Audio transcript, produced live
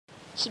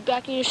sit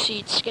back in your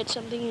seats, get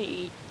something to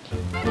eat,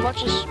 and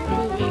watch this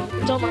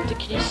movie. Don't let the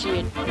kiddies see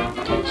it,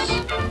 because,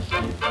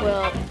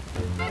 well,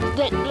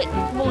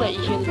 we'll let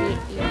you hear the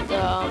beginning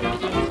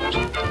first.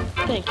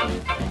 Thank you.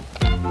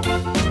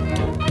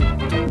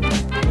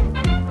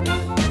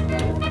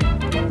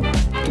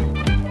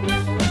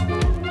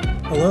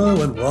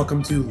 Hello and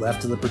welcome to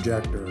Left of the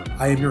Projector.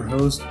 I am your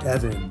host,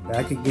 Evan,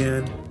 back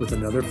again with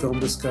another film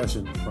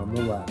discussion from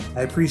the left.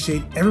 I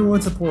appreciate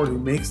everyone's support who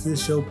makes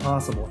this show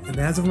possible, and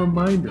as a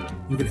reminder,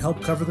 you can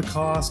help cover the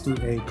cost through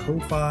a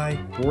Ko-Fi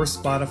or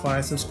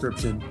Spotify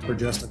subscription for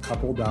just a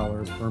couple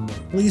dollars per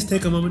month. Please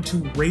take a moment to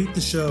rate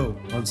the show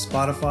on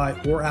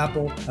Spotify or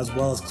Apple, as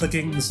well as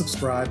clicking the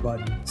subscribe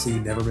button so you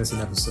never miss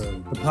an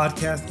episode. The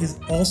podcast is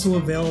also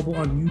available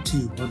on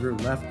YouTube under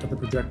Left of the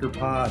Projector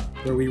Pod,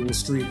 where we will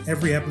stream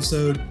every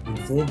episode in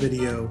full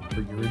video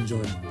for your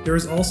enjoyment. There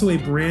is also a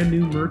brand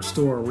new merch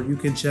store where you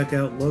can check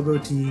out logo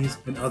tees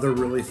and other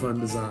really fun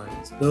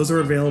designs. Those are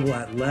available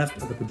at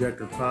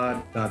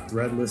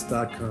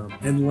leftoftheprojectorpod.threadless.com.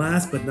 And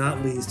last but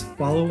not least,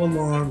 follow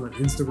along on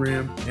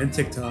Instagram and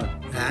TikTok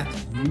at,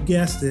 you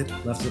guessed it,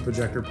 Left of the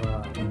Projector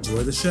Pod.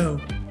 Enjoy the show.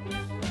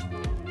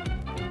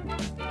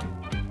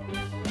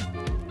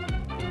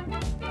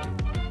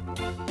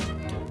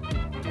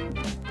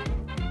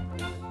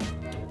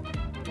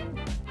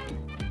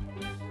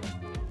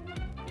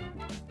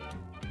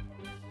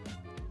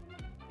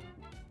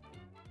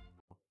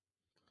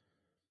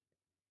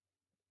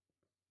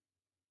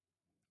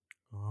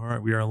 All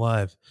right, we are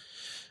live.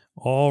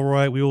 All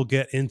right, we will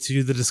get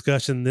into the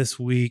discussion this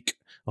week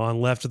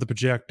on Left of the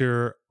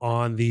Projector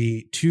on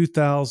the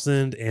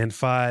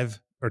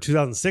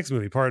 2006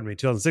 movie,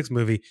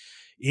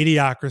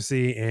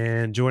 Idiocracy.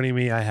 And joining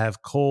me, I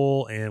have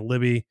Cole and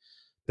Libby.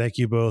 Thank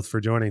you both for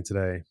joining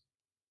today.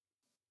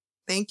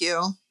 Thank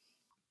you.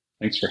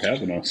 Thanks for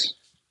having us.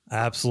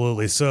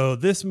 Absolutely. So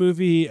this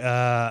movie,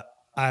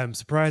 I'm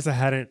surprised I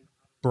hadn't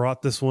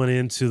brought this one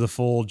into the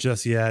fold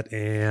just yet.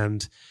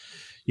 And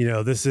you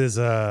know, this is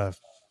a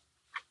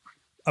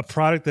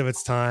product of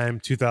its time,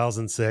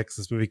 2006.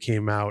 This movie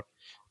came out,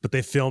 but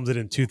they filmed it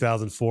in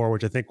 2004,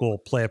 which I think will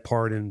play a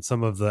part in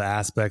some of the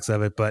aspects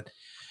of it. But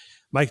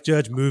Mike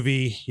Judge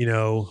movie, you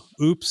know,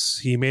 oops,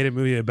 he made a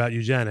movie about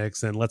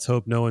eugenics, and let's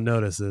hope no one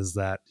notices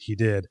that he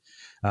did.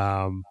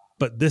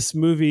 But this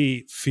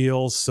movie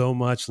feels so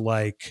much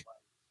like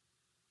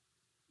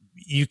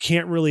you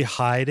can't really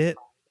hide it.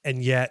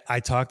 And yet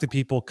I talk to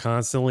people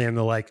constantly and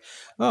they're like,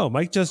 oh,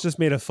 Mike just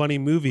made a funny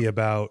movie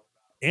about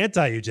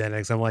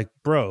anti-eugenics. I'm like,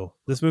 bro,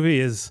 this movie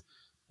is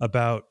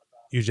about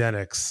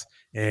eugenics.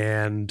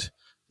 And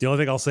the only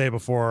thing I'll say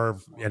before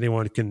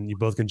you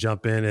both can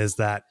jump in is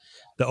that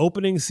the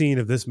opening scene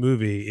of this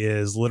movie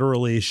is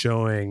literally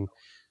showing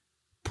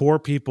poor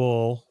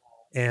people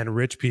and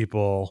rich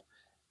people,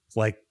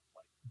 like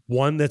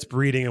one that's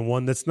breeding and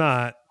one that's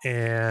not,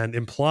 and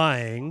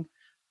implying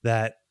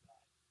that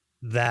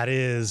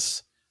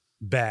is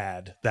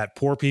bad, that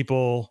poor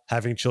people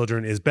having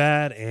children is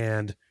bad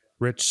and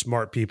rich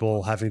smart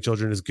people having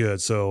children is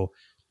good. So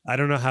I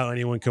don't know how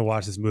anyone can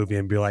watch this movie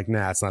and be like,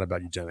 nah, it's not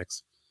about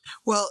eugenics.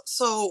 Well,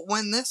 so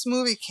when this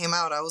movie came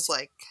out, I was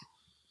like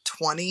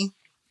 20,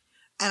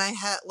 and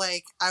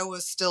I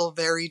was still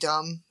very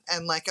dumb,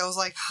 and like I was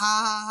like,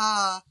 ha ha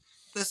ha,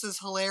 this is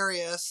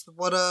hilarious,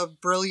 what a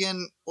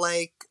brilliant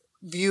like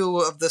view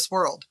of this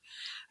world.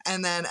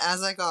 And then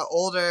as I got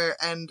older,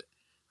 and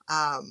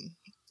I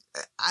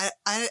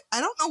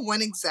don't know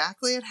when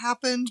exactly it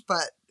happened,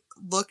 but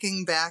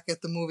looking back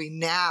at the movie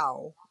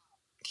now,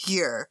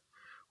 here,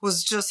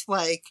 was just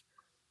like,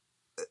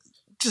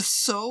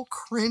 just so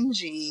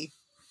cringy,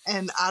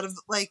 and out of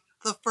like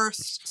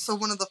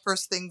one of the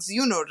first things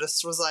you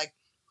noticed was like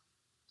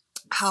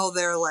how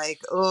they're like,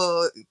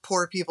 oh,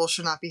 poor people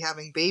should not be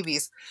having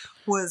babies,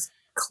 was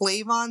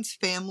Clavon's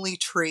family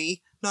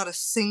tree. Not a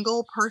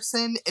single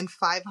person in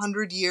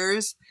 500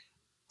 years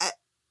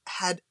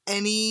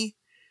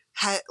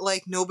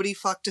nobody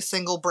fucked a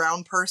single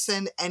brown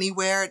person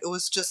anywhere. It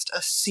was just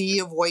a sea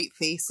of white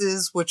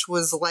faces, which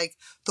was like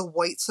the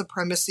white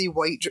supremacy,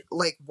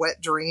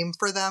 wet dream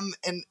for them.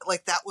 And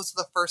like, that was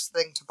the first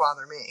thing to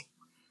bother me.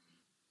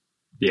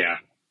 Yeah,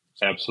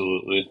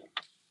 absolutely.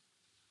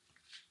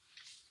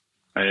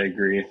 I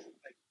agree.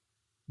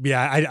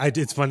 Yeah,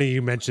 it's funny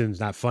you mentioned,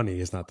 not funny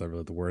is not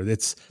really the word.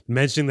 It's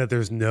mentioning that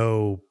there's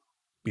no,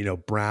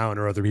 brown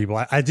or other people.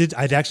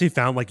 I'd actually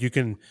found like you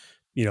can,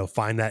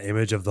 find that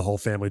image of the whole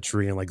family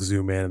tree and like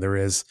zoom in, and there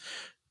is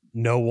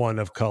no one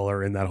of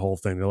color in that whole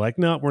thing. They're like,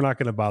 no, we're not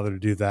going to bother to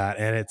do that.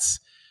 And it's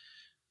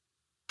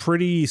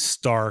pretty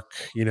stark,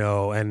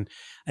 and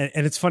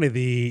it's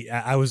funny.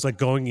 I was like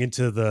going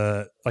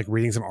into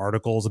reading some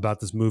articles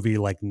about this movie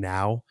like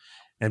now,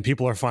 and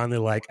people are finally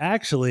like,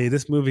 actually,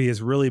 this movie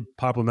is really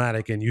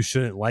problematic and you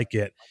shouldn't like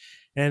it.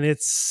 And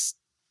it's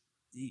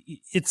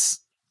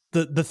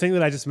the thing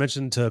that I just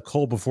mentioned to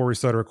Cole before we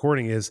started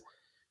recording is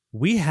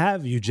we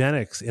have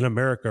eugenics in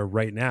America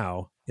right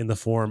now in the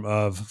form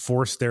of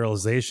forced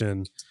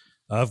sterilization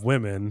of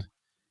women.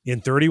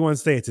 In 31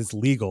 states, it's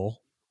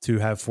legal to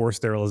have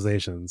forced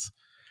sterilizations.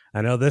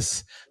 I know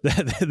this,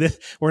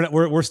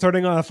 we're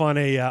starting off on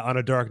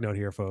a dark note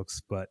here,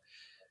 folks, but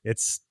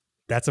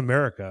that's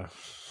America.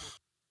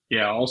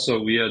 Yeah, also,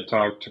 we had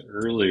talked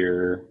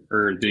earlier,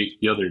 or the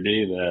other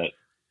day, that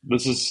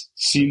this is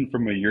seen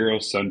from a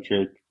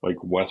Eurocentric, like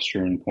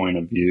Western point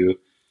of view.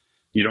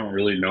 You don't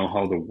really know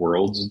how the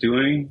world's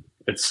doing.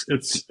 It's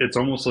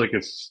almost like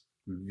it's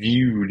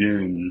viewed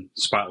in,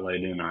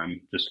 spotlight in on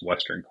just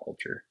Western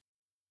culture.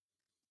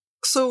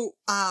 So,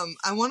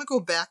 I want to go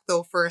back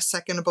though for a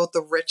second about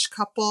the rich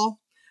couple.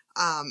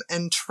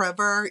 And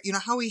Trevor, you know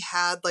how he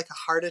had like a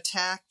heart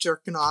attack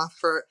jerking off,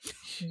 or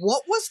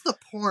what was the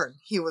porn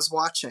he was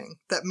watching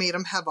that made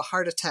him have a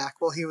heart attack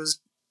while he was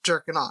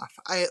jerking off?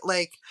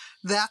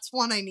 That's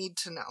one I need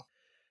to know.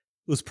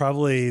 It was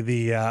probably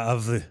the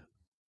of the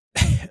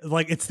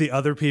like it's the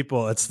other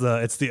people, it's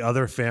the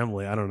other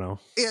family. I don't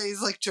know. Yeah,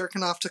 he's like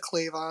jerking off to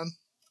Clavon.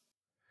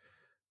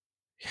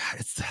 Yeah,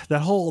 it's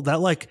that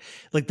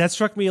like that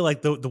struck me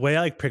like the way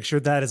I like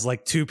pictured that is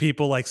like two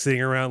people like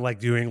sitting around like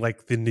doing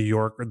like the New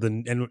York or the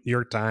New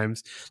York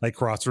Times like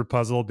crossword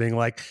puzzle, being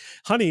like,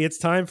 honey, it's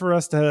time for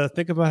us to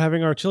think about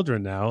having our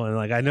children now. And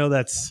like I know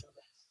that's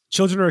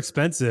children are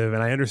expensive,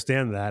 and I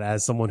understand that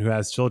as someone who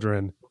has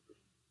children,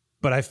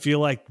 but I feel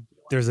like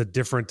there's a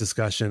different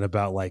discussion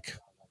about like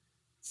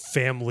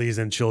families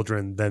and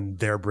children than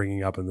they're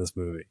bringing up in this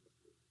movie.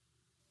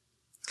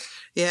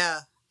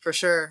 Yeah, for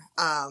sure.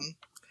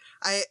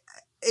 I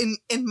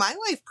in my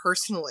life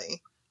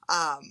personally,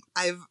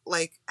 I've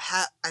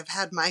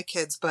had my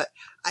kids, but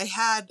I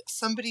had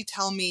somebody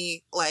tell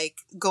me like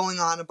going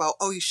on about,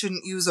 oh, you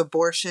shouldn't use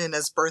abortion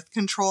as birth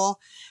control,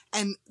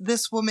 and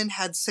this woman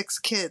had 6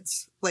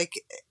 kids. Like,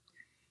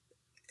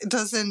 it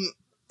doesn't,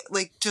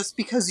 like, just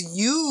because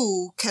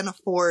you can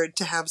afford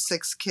to have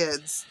 6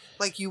 kids,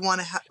 like you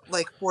want to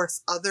like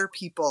force other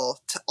people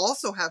to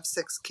also have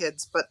 6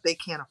 kids, but they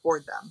can't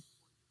afford them.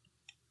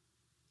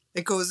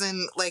 It goes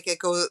in like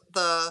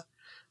the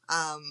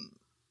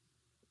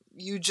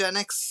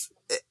eugenics.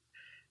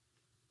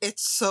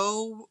 It's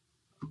so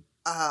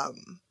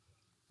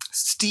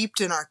steeped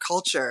in our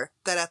culture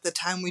that at the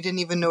time we didn't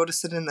even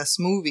notice it in this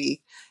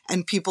movie,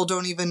 and people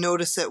don't even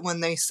notice it when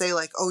they say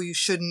like, oh, you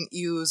shouldn't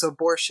use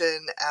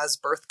abortion as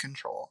birth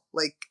control.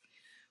 Like,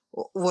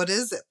 what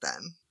is it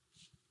then?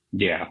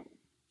 Yeah,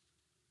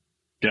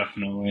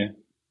 definitely.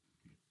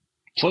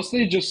 Plus,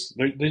 they just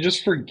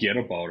forget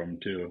about them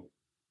too.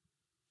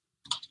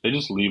 They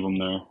just leave them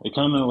there. It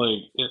kind of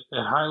like it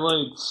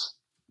highlights.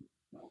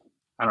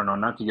 I don't know,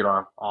 not to get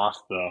off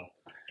the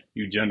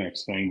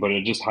eugenics thing, but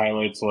it just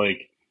highlights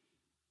like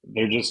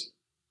they're just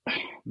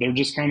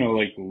kind of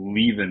like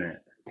leaving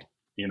it.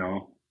 You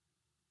know,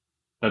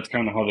 that's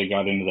kind of how they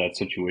got into that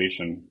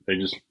situation.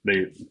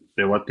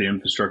 They let the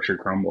infrastructure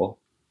crumble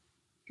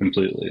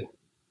completely.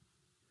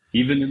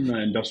 Even in the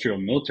industrial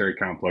military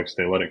complex,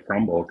 they let it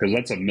crumble because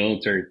that's a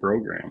military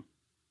program.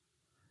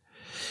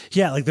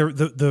 Yeah, like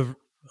the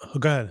oh,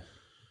 go ahead.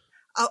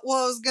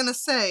 Well, I was gonna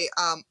say,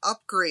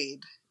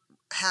 Upgrade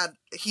had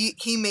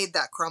he made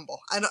that crumble.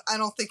 I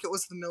don't think it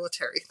was the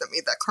military that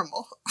made that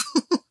crumble.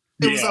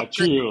 Was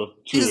Upgrade. True.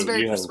 He was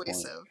very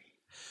persuasive.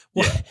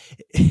 Well,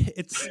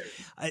 it's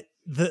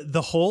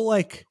the whole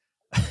like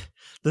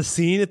the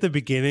scene at the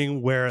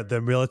beginning where the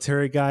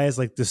military guy is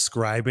like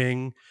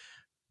describing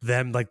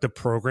them like the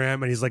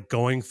program, and he's like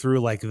going through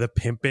like the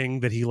pimping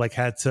that he like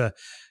had to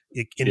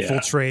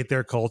infiltrate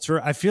their culture.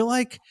 I feel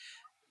like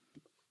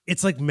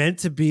it's like meant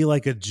to be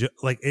like a joke.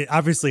 Like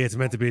obviously it's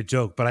meant to be a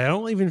joke, but I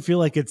don't even feel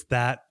like it's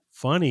that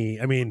funny.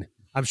 I mean,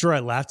 I'm sure I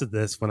laughed at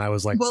this when I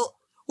was like, well,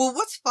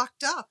 what's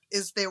fucked up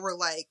is they were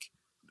like,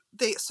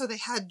 they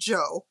had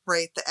Joe,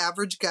 right, the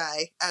average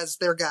guy, as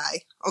their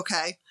guy,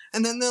 okay,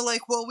 and then they're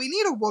like, well, we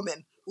need a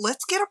woman.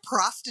 Let's get a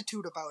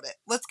prostitute about it.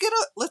 Let's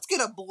get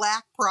a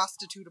black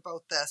prostitute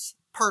about this.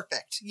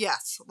 Perfect.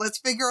 Yes. Let's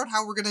figure out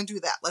how we're gonna do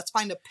that. Let's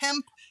find a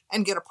pimp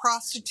and get a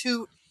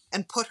prostitute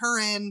and put her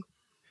in.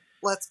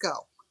 Let's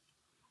go.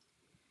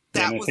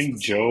 And I think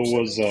Joe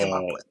was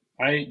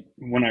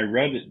when I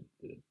read it,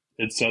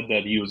 it said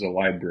that he was a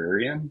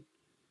librarian.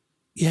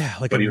 Yeah,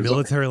 like a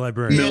military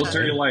librarian.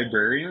 Military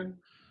librarian.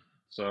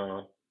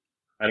 So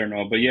I don't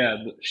know, but yeah,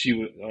 she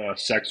was a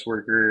sex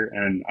worker,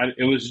 and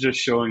it was just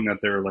showing that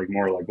they were like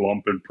more like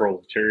lumpen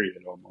proletariat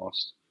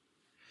almost.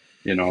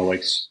 You know,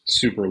 like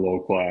super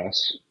low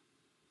class.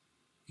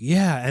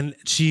 Yeah, and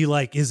she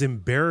like is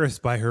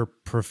embarrassed by her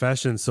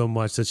profession so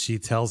much that she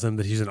tells him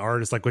that he's an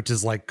artist, like, which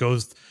is like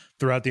goes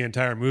throughout the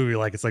entire movie.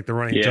 Like it's like the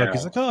running joke.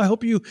 He's like, oh, I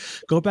hope you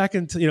go back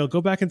in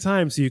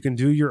time so you can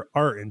do your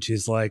art. And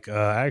she's like,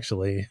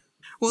 actually.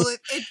 Well,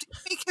 it did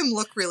make him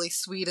look really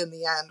sweet in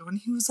the end when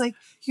he was like,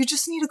 you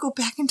just need to go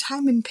back in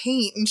time and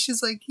paint. And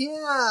she's like,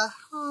 yeah.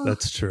 Oh.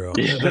 That's true.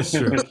 That's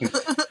true.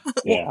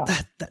 Yeah. Well,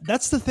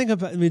 that's the thing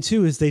about me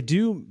too, is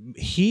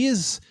he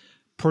is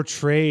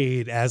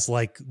portrayed as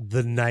like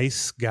the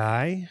nice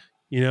guy,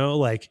 you know,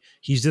 like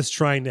he's just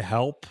trying to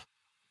help.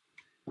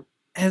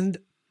 And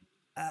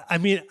I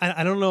mean,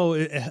 I don't know,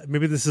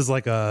 maybe this is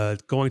like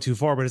going too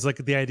far, but it's like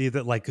the idea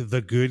that like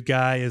the good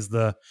guy is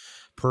the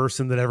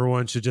person that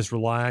everyone should just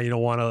rely on. You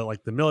don't want to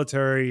like the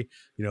military,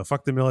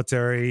 fuck the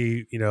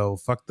military,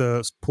 fuck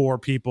the poor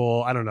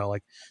people. I don't know.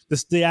 Like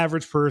this, the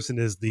average person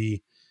is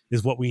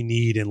what we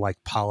need in like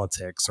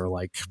politics or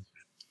like.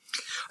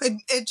 I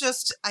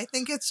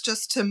think it's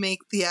just to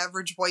make the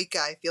average white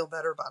guy feel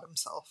better about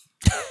himself.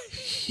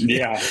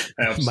 Yeah,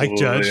 absolutely.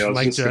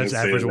 Mike Judge,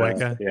 average white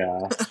guy. Yeah.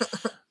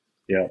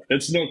 Yeah.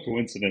 It's no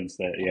coincidence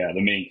that,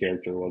 the main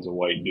character was a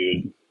white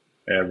dude,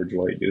 average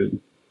white dude.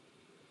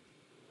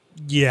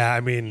 Yeah,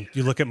 I mean,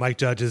 you look at Mike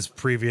Judge's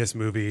previous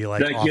movie,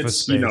 like that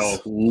Office gets,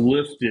 Space.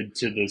 Lifted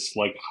to this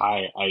like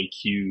high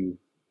IQ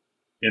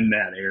in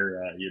that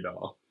era,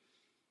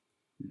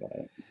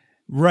 But,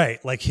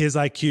 right, like his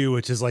IQ,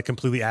 which is like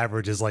completely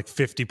average, is like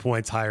 50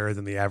 points higher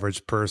than the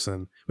average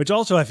person, which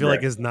also I feel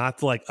like is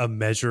not like a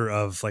measure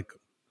of like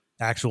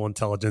actual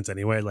intelligence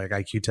anyway. Like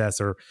IQ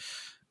tests are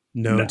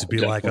known to be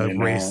like a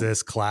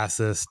racist,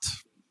 classist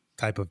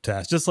type of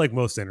test, just like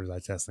most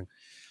standardized testing.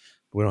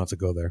 But we don't have to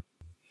go there.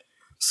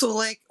 So,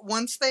 like,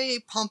 once they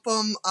pump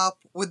them up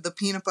with the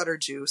peanut butter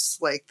juice,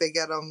 like, they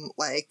get them,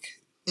 like,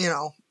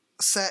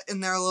 set in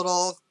their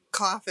little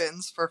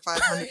coffins for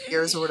 500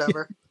 years or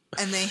whatever.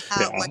 And they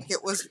have, like,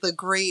 it was the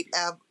great,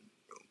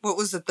 what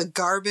was it, the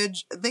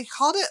garbage? They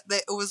called it,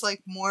 it was,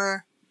 like,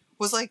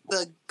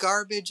 the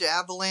garbage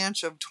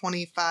avalanche of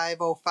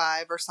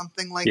 2505 or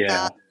something like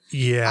that.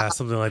 Yeah,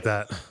 something like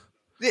that.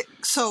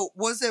 So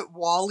was it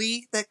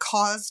Wally that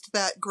caused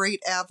that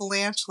great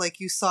avalanche?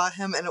 Like you saw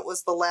him and it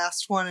was the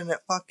last one and it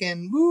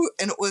fucking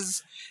and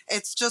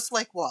it's just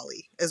like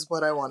Wally is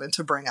what I wanted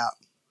to bring up.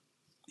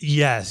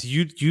 Yes,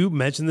 you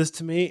mentioned this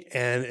to me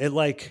and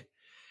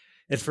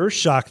it first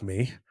shocked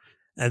me.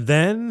 And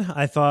then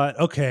I thought,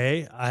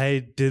 okay,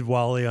 I did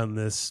Wally on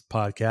this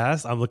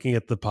podcast. I'm looking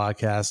at the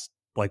podcast,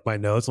 like my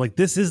notes, like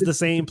this is the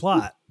same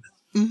plot.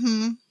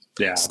 Mm-hmm.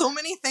 Yeah. So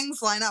many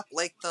things line up.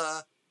 Like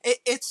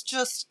it's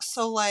just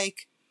so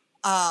like,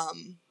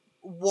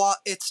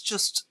 it's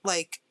just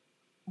like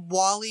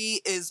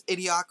Wally is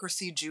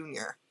Idiocracy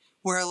Jr.,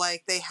 where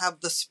like they have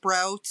the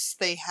sprouts,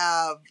 they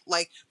have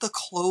like the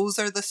clothes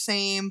are the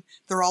same.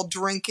 They're all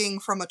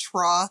drinking from a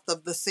trough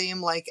of the same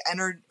like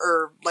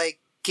or like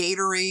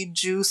Gatorade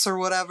juice or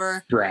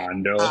whatever.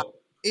 Brando.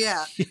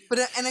 Yeah. But,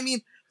 and I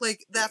mean,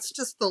 like, that's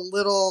just the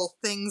little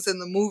things in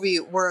the movie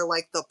where,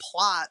 like, the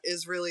plot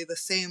is really the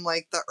same.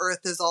 Like, the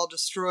earth is all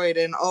destroyed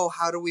and,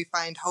 how do we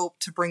find hope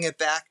to bring it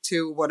back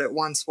to what it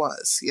once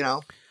was,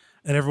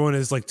 And everyone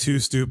is, like, too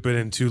stupid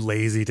and too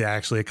lazy to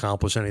actually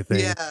accomplish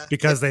anything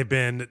because they've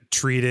been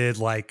treated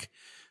like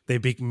they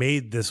be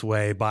made this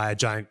way by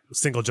a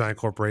single giant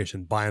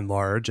corporation, by and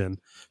large. And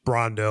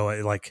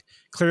Brando, like,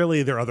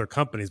 clearly there are other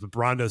companies, but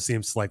Brando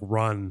seems to, like,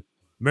 run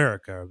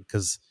America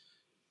because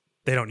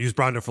they don't use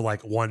Brando for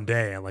like one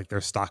day and like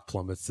their stock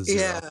plummets to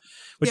zero.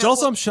 Which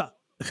also I'm shocked.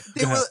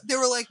 They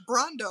were like,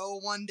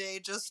 Brando one day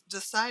just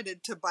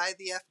decided to buy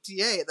the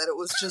FDA, that it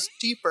was just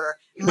cheaper.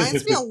 It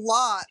reminds me a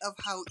lot of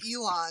how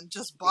Elon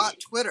just bought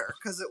Twitter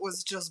because it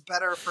was just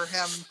better for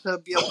him to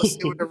be able to say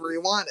whatever he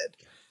wanted.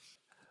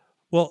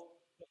 Well,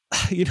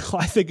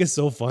 I think it's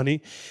so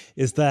funny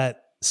is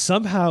that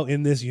somehow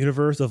in this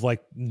universe of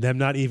like them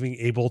not even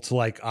able to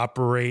like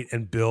operate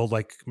and build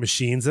like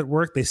machines that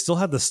work, they still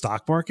have the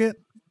stock market.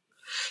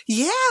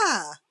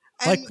 Yeah.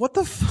 Like what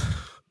the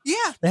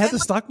yeah. They had the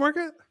stock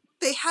market?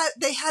 They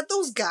had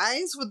those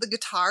guys with the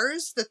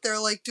guitars that they're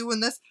like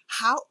doing this.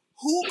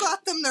 Who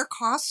got them their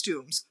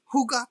costumes?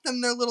 Who got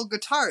them their little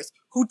guitars?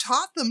 Who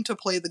taught them to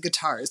play the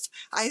guitars?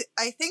 I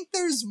think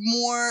there's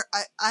more,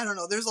 I don't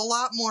know, there's a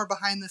lot more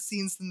behind the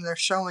scenes than they're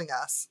showing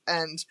us.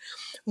 And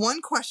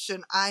one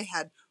question I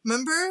had,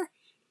 remember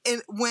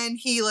when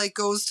he like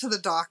goes to the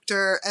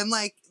doctor and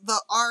like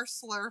the R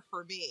slur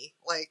for me,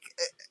 like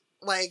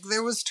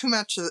there was too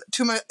much. It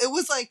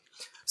was like,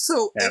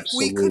 so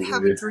Absolutely. If we could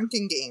have a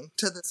drinking game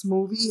to this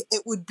movie,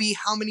 it would be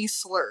how many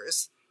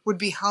slurs would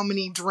be how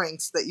many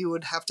drinks that you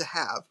would have to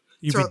have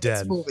throughout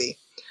this movie.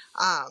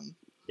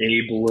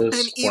 Ableist,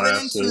 and even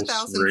classist, in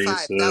 2005,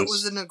 racist, that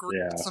was an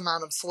egregious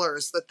amount of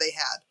slurs that they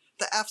had.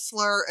 The F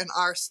slur and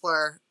R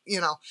slur,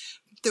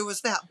 there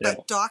was that. Yeah.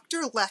 But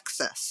Dr.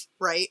 Lexus,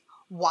 right?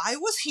 Why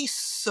was he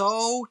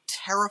so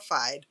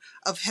terrified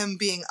of him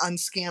being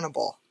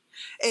unscannable?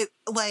 It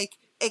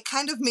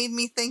kind of made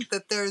me think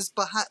that there's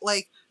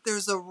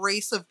a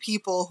race of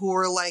people who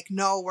are like,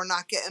 no, we're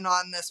not getting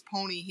on this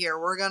pony here.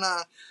 We're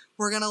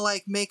gonna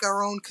like make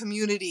our own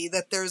community.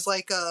 That there's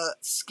like a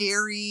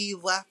scary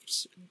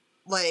left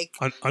like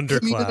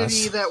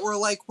community that we're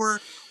like we're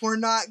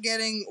not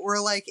getting.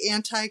 We're like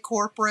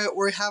anti-corporate.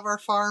 We have our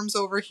farms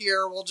over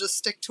here. We'll just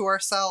stick to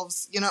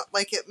ourselves.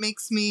 Like it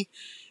makes me,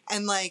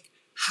 and like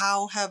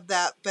how have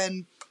that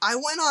been? I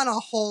went on a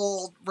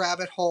whole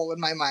rabbit hole in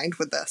my mind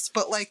with this,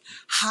 but like,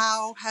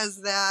 how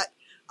has that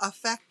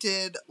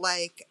affected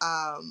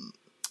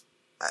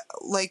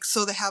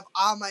so they have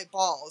my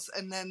balls,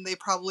 and then they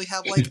probably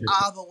have like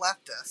the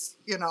leftist,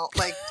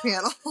 like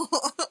channel.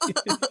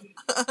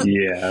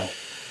 Yeah.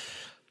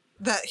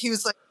 That he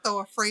was like so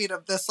afraid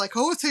of this, like,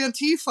 it's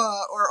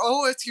Antifa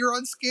or it's you're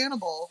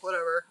unscannable,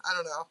 whatever. I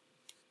don't know.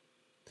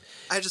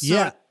 I just Yeah.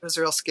 noticed he was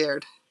real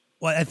scared.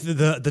 Well,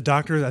 the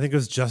doctor, I think it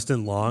was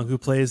Justin Long who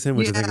plays him,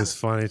 which I think is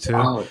funny too.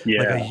 Oh,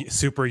 yeah. Like a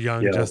super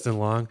young Justin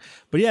Long.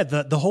 But yeah,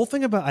 the whole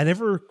thing about, I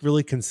never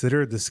really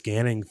considered the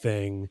scanning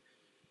thing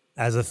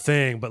as a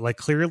thing, but like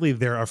clearly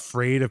they're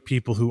afraid of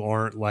people who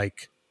aren't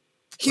like,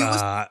 He was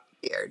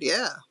scared,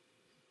 yeah.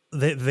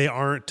 They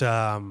aren't,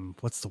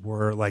 what's the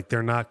word? Like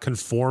they're not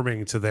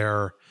conforming to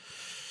their,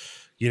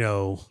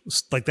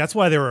 like that's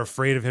why they were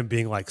afraid of him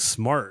being like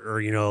smart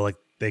or, like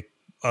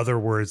other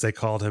words they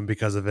called him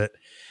because of it.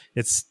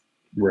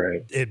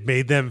 It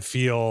made them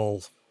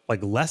feel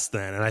like less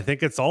than. And I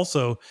think it's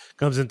also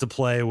comes into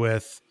play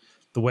with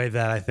the way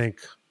that I think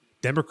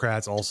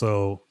Democrats,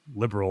 also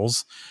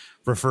liberals,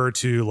 refer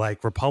to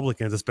like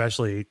Republicans,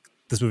 especially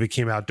this movie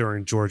came out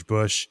during George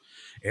Bush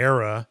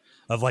era,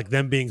 of like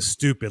them being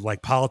stupid.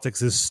 Like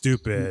politics is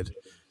stupid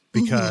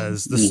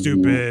because the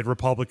stupid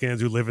Republicans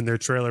who live in their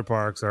trailer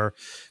parks are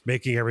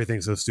making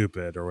everything so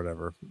stupid or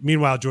whatever.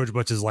 Meanwhile, George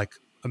Bush is like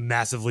a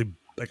massively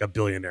like a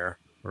billionaire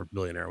or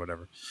millionaire or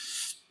whatever.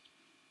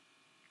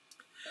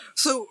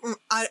 So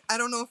I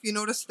don't know if you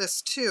noticed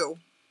this too,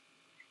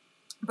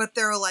 but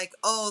they're like,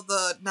 oh,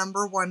 the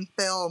number one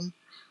film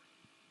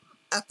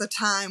at the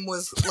time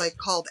was like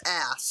called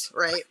Ass,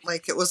 right?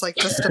 Like it was like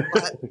just a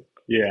butt.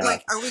 Yeah.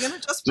 Like, are we going to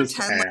just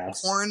pretend like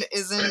porn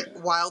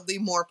isn't wildly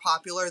more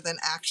popular than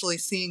actually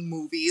seeing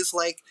movies?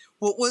 Like,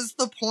 what was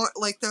the point?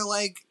 Like, they're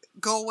like,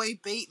 go away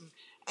baiting.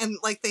 And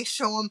like, they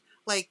show them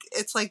like,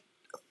 it's like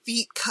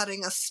feet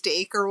cutting a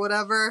steak or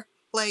whatever.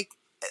 Like,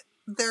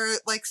 they're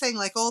like saying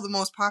like, oh, the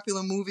most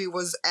popular movie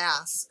was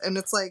Ass. And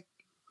it's like,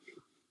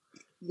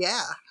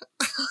 yeah,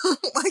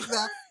 like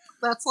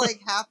that's like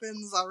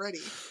happens already.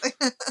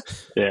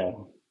 Yeah.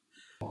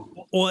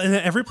 Well, and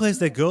every place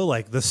they go,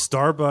 like the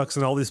Starbucks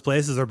and all these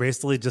places are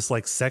basically just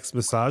like sex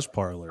massage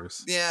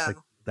parlors. Yeah. Like,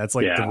 that's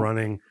like the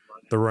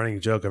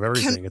running joke of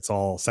everything. It's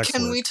all sex.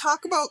 Can we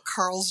talk about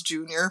Carl's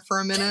Jr. for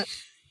a minute?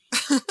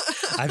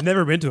 I've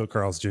never been to a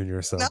Carl's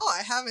Jr. So no,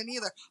 I haven't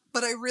either.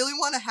 But I really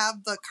want to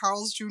have the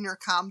Carl's Jr.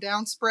 calm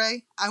down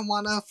spray. I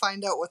want to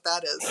find out what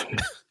that is.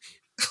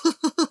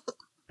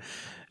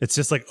 It's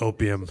just like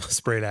opium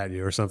sprayed at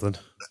you or something.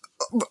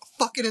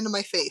 Fuck it into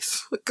my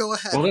face. Go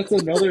ahead. Well, that's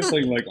another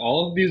thing. Like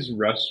all of these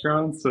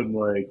restaurants and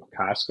like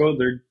Costco,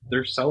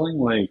 they're selling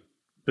like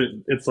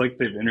it's like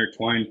they've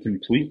intertwined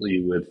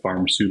completely with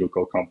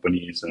pharmaceutical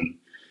companies, and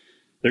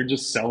they're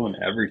just selling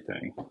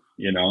everything.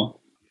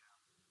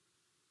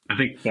 I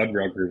think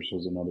Fuddruckers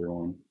was another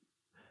one.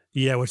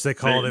 Yeah, which they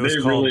called they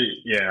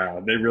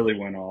really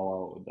went all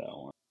out with that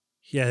one.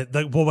 Yeah,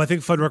 well, I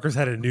think Fuddruckers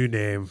had a new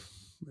name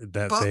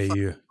that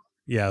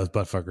yeah, it was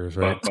Buttfuckers,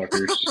 right?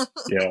 Buttfuckers,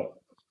 yeah.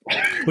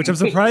 Which I'm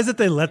surprised that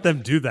they let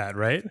them do that,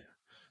 right?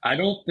 I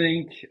don't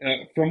think,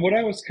 from what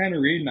I was kind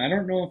of reading, I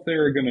don't know if they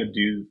were going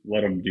to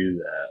let them do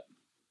that.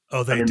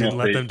 Oh, they didn't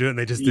let them do it, and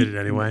they just did it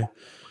anyway?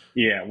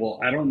 Yeah, well,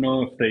 I don't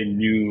know if they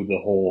knew the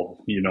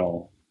whole,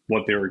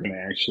 what they were going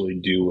to actually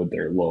do with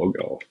their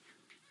logo.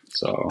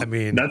 So, I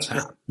mean, that's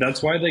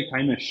why they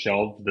kind of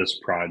shelved this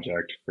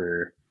project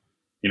for,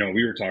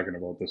 we were talking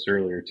about this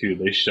earlier too.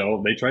 They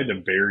tried to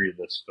bury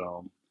this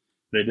film.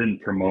 They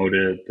didn't promote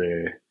it.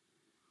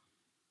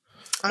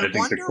 I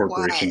think the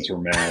corporations were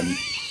mad.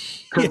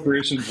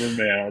 Corporations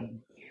were mad.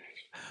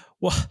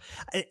 Well,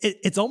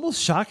 it's almost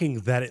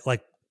shocking that it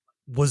like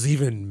was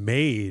even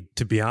made,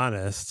 to be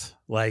honest.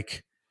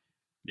 Like,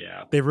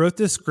 yeah, they wrote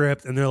this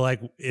script and they're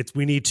like,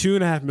 we need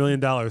 $2.5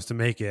 million to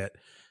make it.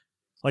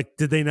 Like,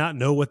 did they not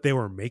know what they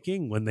were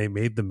making when they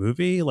made the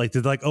movie? Like,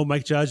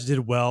 Mike Judge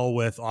did well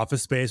with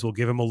Office Space, we'll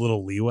give him a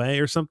little leeway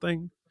or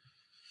something?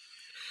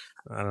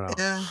 I don't know.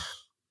 Yeah.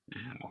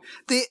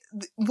 The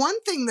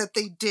one thing that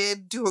they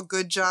did do a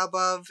good job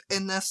of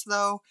in this,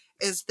 though,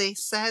 is they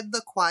said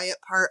the quiet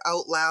part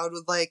out loud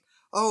with like,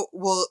 oh,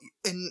 well,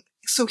 and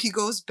so he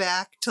goes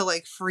back to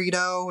like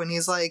Frito and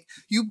he's like,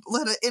 you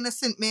let an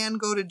innocent man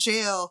go to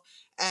jail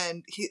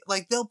and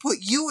they'll put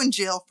you in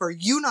jail for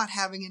you not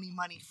having any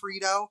money,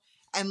 Frito.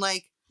 And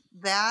like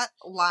that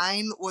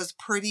line was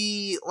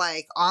pretty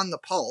like on the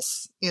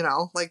pulse,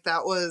 like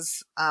that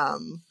was,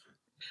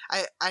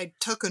 I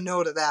took a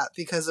note of that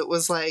because it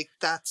was like,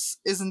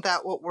 isn't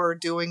that what we're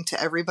doing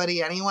to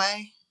everybody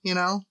anyway?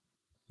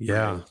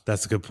 Yeah,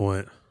 that's a good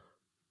point.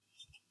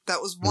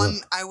 That was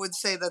one, I would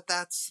say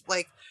that's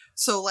like,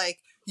 so like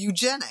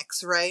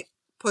eugenics, right?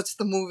 Puts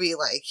the movie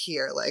like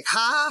here, like, ha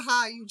ha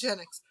ha,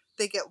 eugenics.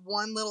 They get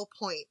one little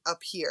point up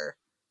here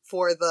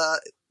for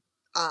the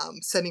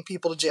sending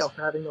people to jail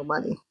for having no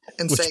money,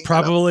 and which saying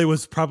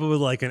was probably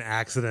like an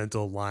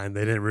accidental line.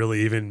 They didn't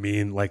really even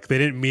mean they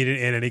didn't mean it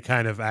in any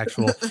kind of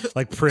actual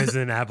like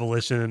prison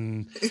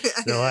abolition.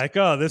 They're like,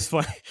 oh, this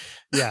funny.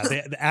 Yeah,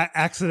 they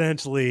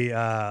accidentally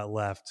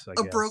left. I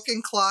guess.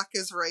 Broken clock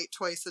is right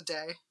twice a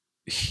day.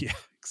 Yeah,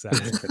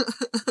 exactly.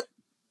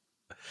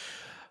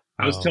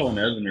 I was telling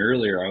Evan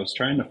earlier, I was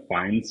trying to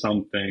find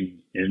something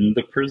in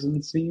the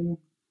prison scene.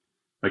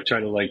 Like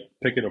try to like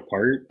pick it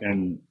apart,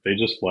 and they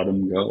just let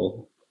him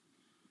go.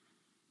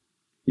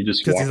 He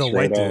just walks he's a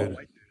right white out.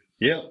 dude.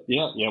 Yeah.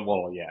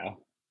 Well, yeah.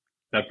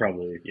 That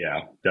probably,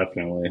 yeah,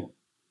 definitely.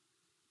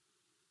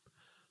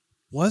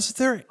 Was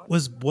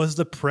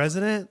the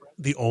president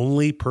the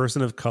only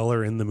person of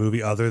color in the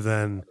movie other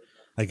than,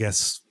 I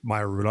guess,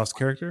 Maya Rudolph's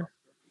character?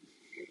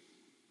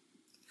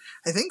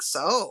 I think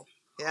so.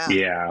 Yeah.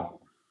 Yeah,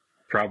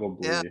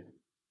 probably. Yeah.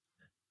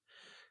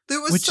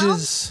 There was Which some,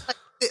 is like,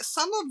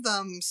 some of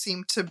them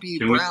seem to be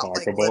Can we brown, talk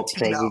like about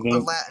Latino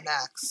or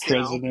Latinx.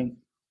 President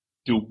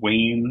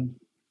Dwayne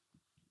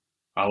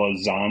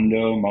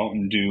Elizondo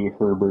Mountain Dew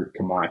Herbert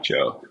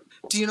Camacho?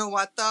 Do you know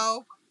what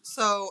though?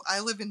 So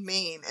I live in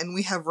Maine and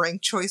we have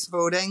ranked choice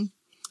voting.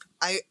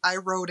 I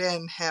wrote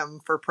in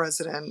him for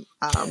president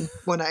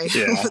when I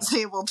was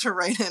able to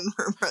write in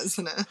for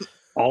president.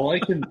 All I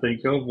can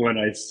think of when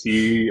I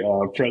see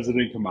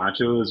President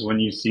Camacho is when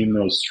you've seen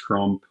those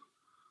Trump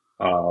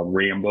John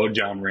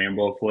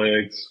Rambo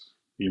flags.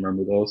 Do you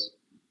remember those?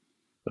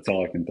 That's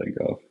all I can think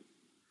of.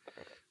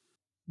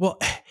 Well,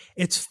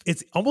 it's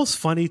almost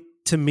funny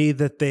to me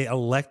that they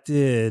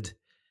elected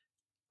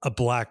a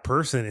black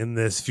person in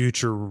this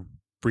future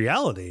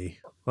reality.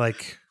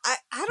 Like,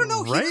 I don't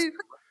know, right? he was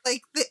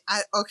like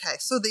okay,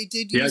 so they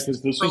did use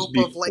because this the was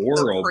trope of like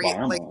before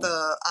Obama.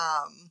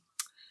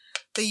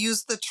 They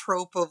used the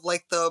trope of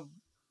like the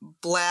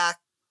black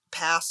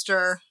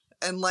pastor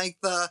and like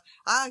the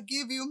I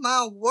give you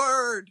my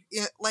word.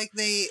 Like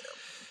they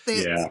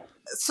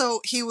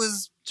so he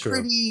was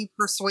pretty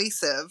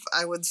persuasive,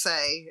 I would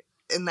say,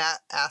 in that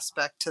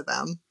aspect to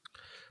them.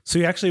 So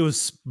he actually was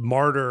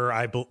smarter,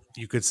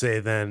 you could say,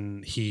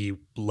 than he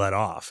let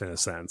off in a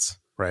sense,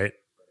 right?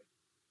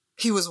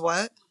 He was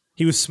what?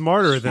 He was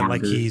smarter than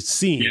like he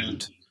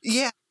seemed.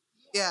 Yeah.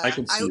 I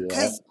can see that.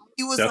 Because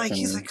he was Definitely.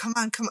 he's like, come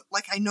on.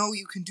 Like, I know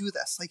you can do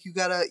this. Like, you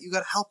gotta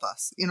help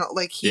us.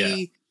 Like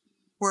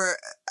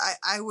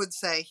I would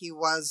say he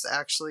was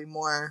actually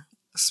more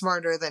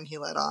smarter than he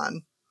let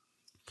on.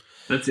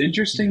 That's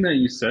interesting that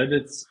you said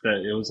it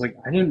was like,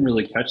 I didn't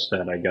really catch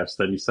that, I guess,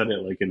 that he said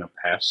it like in a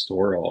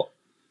pastoral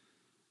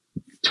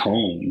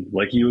tone.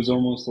 Like he was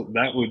almost,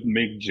 that would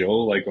make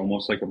Joe like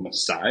almost like a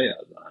messiah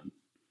then.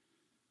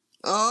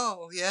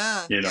 Oh,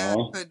 yeah.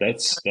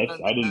 That's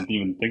I didn't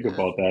even think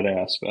about that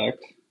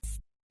aspect.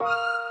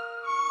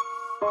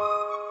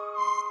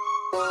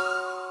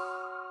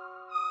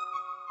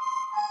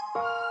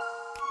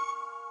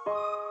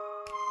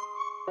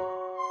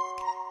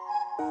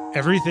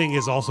 Everything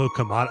is also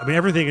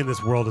everything in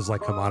this world is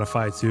like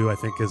commodified too. I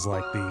think is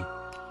like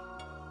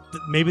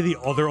maybe the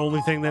other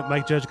only thing that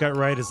Mike Judge got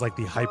right is like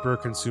the hyper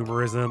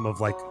consumerism of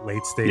like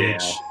late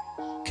stage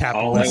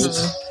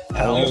capitalist.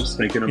 All I was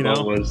thinking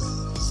about was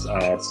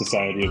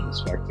Society of the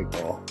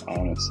Spectacle,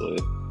 honestly.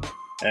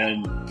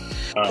 And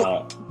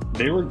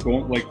they were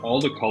going, like, all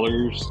the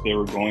colors, they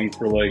were going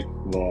for, like,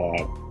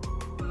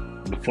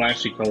 the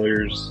flashy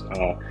colors.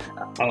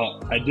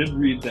 I did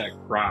read that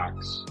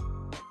Crocs,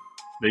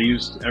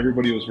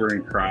 everybody was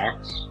wearing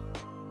Crocs,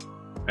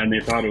 and they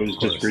thought it was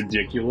just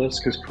ridiculous,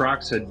 because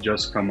Crocs had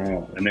just come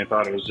out, and they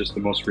thought it was just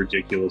the most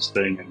ridiculous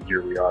thing, and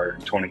here we are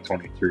in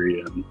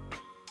 2023, and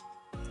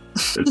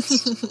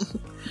it's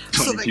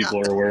 20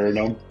 people are wearing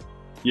them.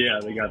 Yeah,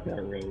 they got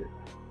that right.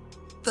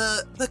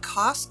 The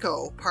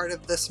Costco part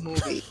of this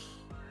movie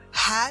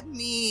had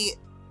me.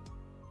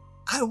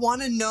 I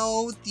want to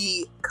know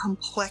the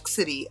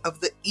complexity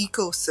of the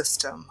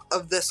ecosystem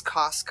of this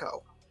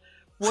Costco.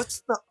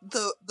 What's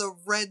the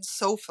red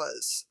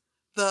sofas?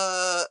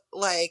 The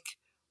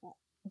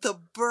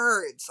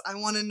birds. I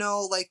want to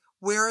know, like,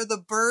 where are the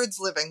birds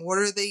living? What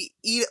are they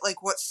eat?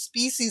 Like, what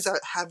species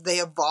have they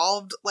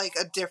evolved? Like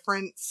a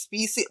different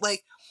species?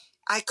 Like,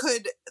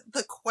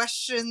 the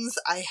questions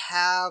I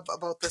have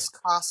about this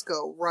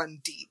Costco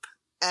run deep.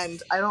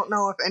 And I don't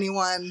know if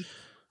anyone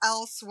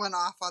else went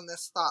off on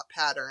this thought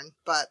pattern,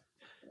 but.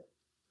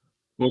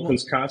 Well,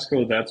 because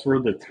Costco, that's where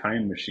the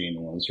time machine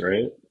was,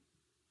 right?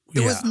 It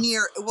was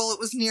near.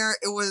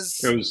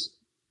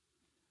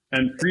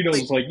 And Frito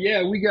was like,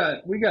 "Yeah, we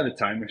got a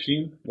time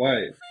machine.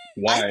 Why?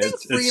 I think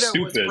Frito it's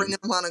stupid." was bringing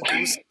him on a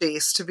goose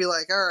chase to be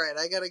like, "All right,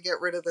 I got to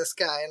get rid of this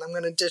guy, and I'm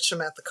going to ditch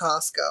him at the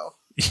Costco."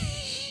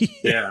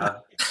 Yeah,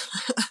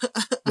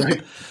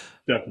 like,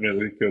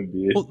 definitely could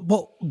be.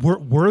 Well,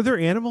 were there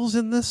animals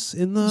in the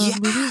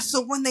movie?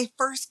 So when they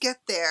first get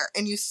there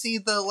and you see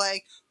the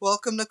like,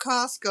 "Welcome to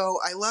Costco,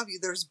 I love you,"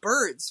 there's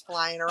birds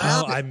flying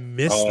around. I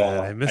missed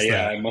that. I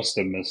must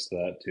have missed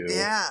that too.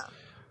 Yeah.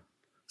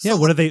 Yeah,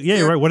 what are they? Yeah,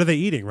 you're right. What are they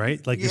eating?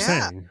 Right, like you're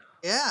saying.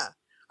 Yeah.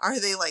 Are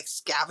they like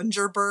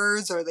scavenger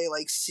birds? Are they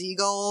like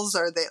seagulls?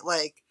 Are they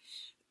like?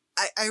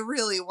 I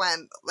really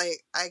went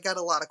like I got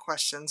a lot of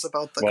questions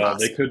about the. Well,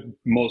 they could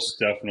most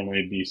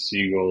definitely be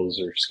seagulls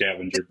or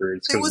scavenger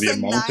birds because the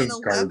amount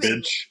of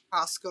garbage.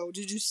 Costco.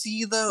 Did you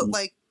see the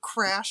like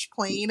crash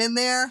plane in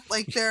there?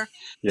 Like there,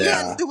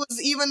 yeah. There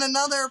was even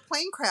another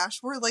plane crash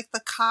where like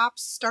the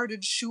cops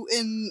started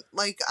shooting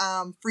like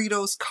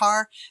Frito's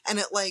car, and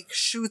it like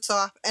shoots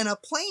off, and a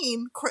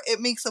plane it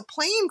makes a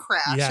plane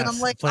crash, yes, and I'm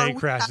like, plane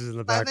crashes in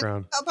the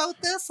background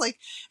about this, like,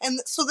 and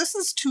so this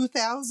is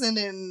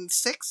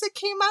 2006 it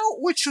came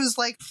out, which was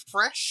like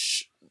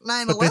fresh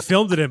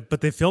 9/11.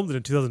 But they filmed it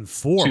in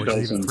 2004, which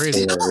is even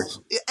crazy.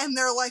 2004. And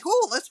they're like,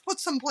 oh, let's put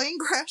some plane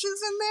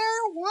crashes in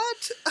there.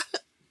 What?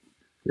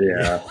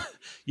 Yeah.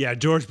 Yeah,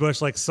 George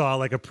Bush like saw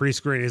like a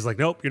pre-screen. He's like,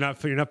 nope, you're not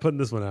putting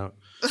this one out.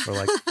 Or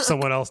like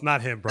someone else,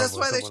 not him. Probably That's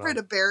why they try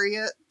to bury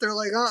it. They're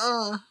like,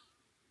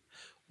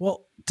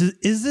 Well,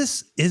 is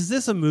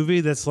this a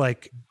movie that's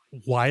like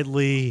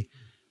widely?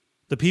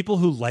 The people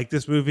who like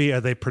this movie,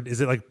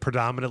 is it like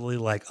predominantly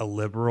like a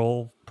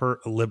liberals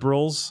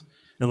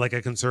and like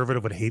a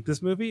conservative would hate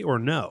this movie, or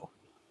no?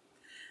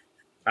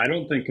 I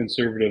don't think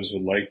conservatives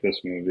would like this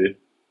movie.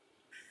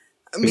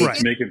 maybe,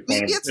 Right. maybe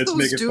it's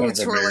those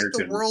dudes who are like,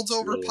 the Americans, world's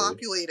really.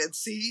 overpopulated.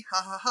 See?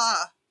 Ha ha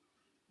ha.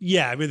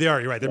 Yeah, I mean they are.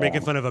 You're right. They're Yeah.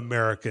 making fun of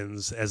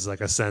Americans as like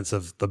a sense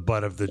of the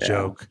butt of the Yeah.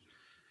 joke.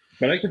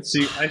 But I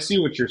see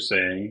what you're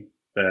saying,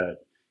 that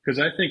because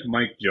I think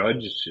Mike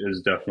Judge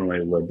is definitely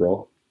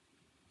liberal.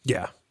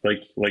 Yeah.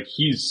 Like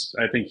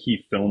I think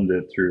he filmed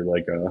it through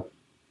like a,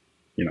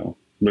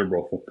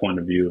 liberal point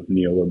of view,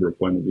 neoliberal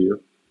point of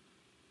view.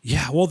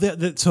 Yeah, well,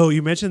 so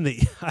you mentioned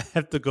I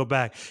have to go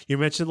back. You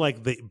mentioned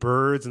like the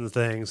birds and the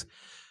things.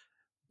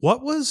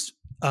 What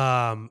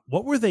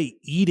were they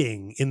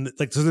eating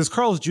so there's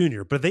Carl's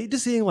Jr., but are they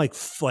just eating like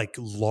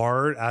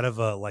lard out of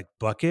a like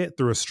bucket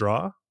through a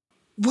straw?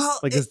 Well,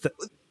 Like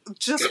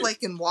just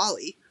like in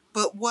Wall-E,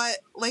 but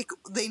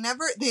they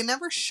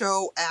never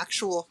show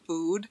actual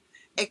food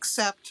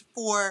except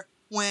for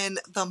when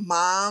the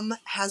mom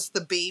has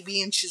the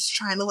baby and she's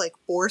trying to like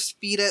force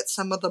feed it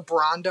some of the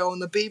Brondo, and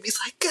the baby's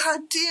like,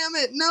 God damn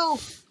it, no.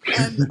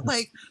 And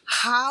like,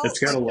 how it's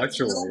got there's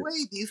no electrolytes.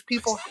 way these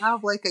people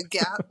have like a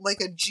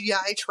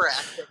GI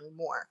tract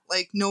anymore.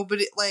 Like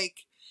nobody,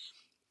 like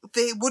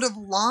they would have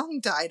long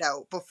died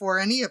out before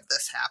any of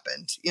this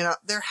happened.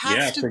 There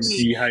has to from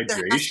be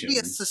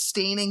dehydration. a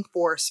sustaining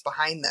force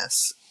behind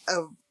this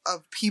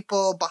of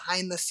people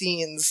behind the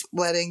scenes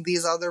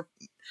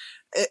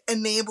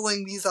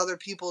enabling these other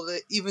people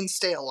to even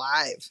stay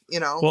alive.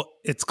 Well,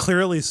 it's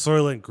clearly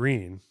Soylent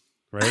Green,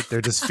 right?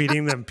 They're just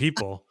feeding them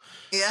people.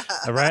 Yeah.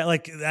 Right?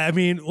 Like, I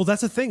mean, well,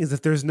 that's the thing is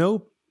if there's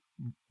no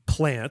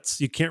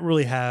plants, you can't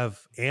really have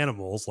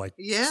animals like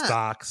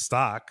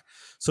stock.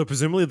 So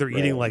presumably they're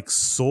eating like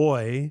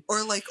soy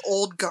or like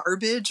old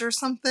garbage or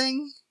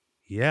something.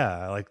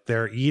 Yeah, like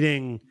they're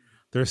eating.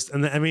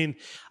 And I mean,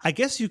 I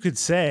guess you could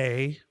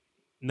say,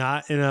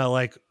 not in a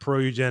like pro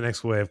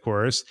eugenics way, of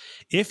course.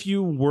 If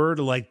you were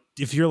to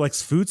if your like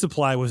food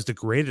supply was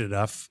degraded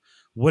enough,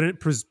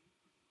 wouldn't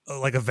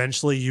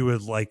eventually you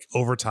would like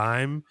over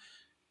time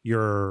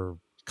your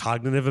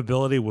cognitive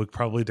ability would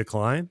probably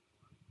decline?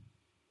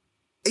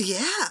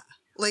 Yeah.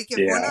 Like if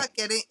we're not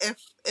getting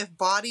if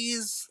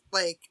bodies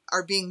like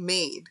are being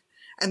made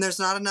and there's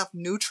not enough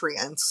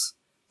nutrients,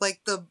 like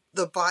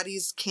the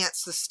bodies can't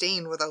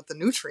sustain without the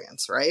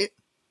nutrients, right?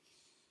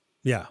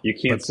 Yeah. You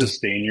can't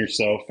sustain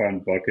yourself on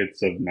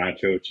buckets of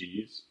nacho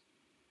cheese.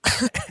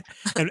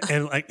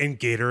 and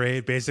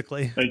Gatorade,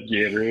 basically. Like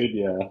Gatorade,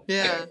 yeah.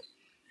 Yeah.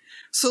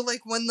 So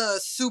like when the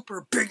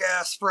super big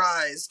ass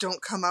fries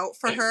don't come out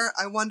for her,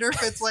 I wonder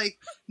if it's like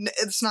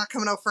it's not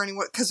coming out for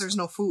anyone because there's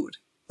no food.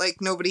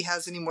 Like nobody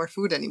has any more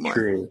food anymore.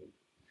 True.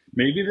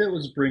 Maybe that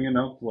was bringing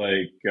up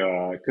like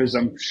because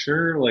I'm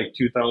sure like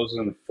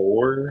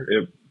 2004.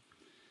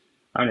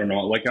 I don't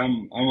know. Like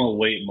I'm a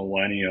late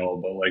millennial,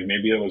 but like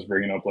maybe it was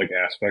bringing up like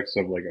aspects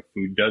of like a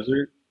food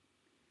desert.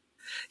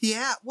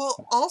 Yeah.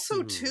 Well,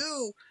 also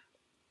too,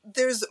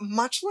 there's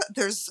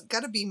got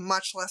to be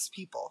much less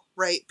people,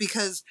 right?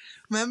 Because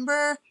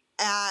remember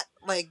at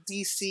like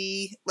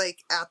DC, like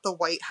at the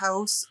White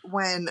House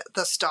when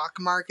the stock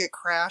market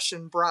crashed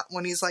and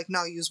when he's like,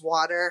 no, use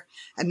water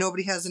and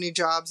nobody has any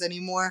jobs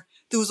anymore.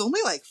 There was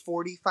only like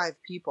 45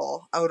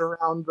 people out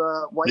around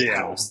the White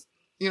House.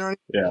 You know what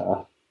I mean?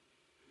 Yeah.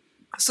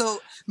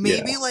 So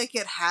maybe like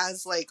it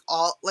has like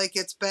all like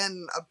it's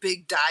been a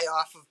big die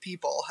off of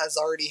people has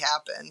already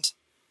happened.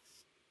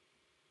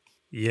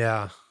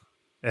 Yeah,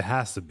 it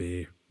has to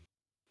be.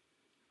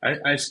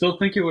 I still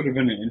think it would have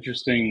been an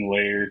interesting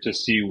layer to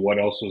see what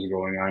else was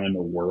going on in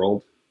the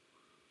world.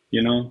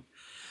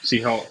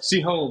 See how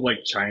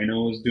like China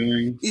was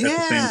doing at the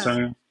same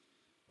time.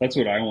 That's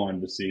what I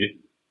wanted to see.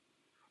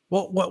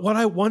 Well, what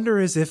I wonder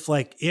is if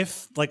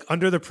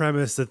under the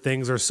premise that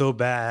things are so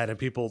bad and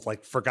people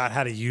like forgot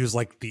how to use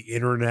like the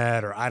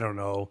internet or I don't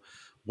know,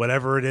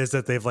 whatever it is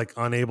that they've like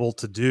unable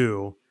to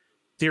do,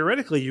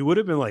 theoretically you would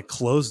have been like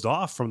closed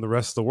off from the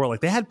rest of the world. Like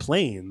they had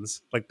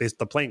planes, like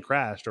the plane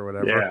crashed or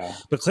whatever,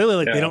 but clearly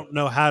like they don't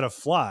know how to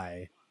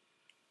fly.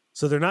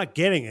 So they're not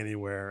getting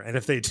anywhere. And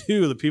if they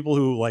do, the people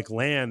who like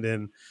land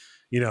in,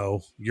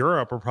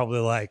 Europe are probably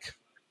like,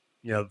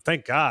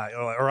 thank God.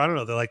 Or I don't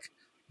know.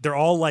 They're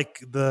all like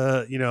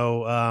the,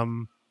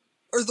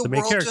 or the main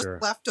world character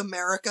just left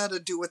America to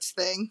do its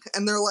thing.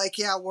 And they're like,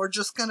 yeah, we're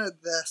just gonna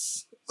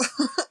this.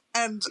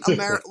 And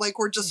like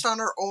we're just on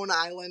our own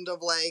island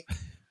of like,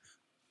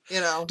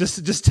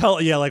 just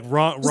tell, like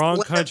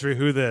wrong country,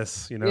 who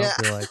this, They're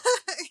like,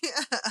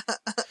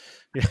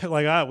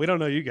 like, we don't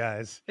know you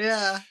guys.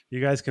 Yeah.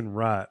 You guys can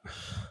rot.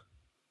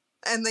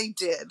 And they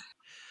did.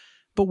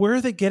 But where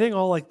are they getting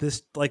all like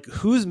this? Like,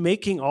 who's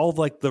making all of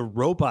like the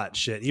robot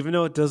shit, even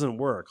though it doesn't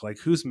work? Like,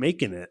 who's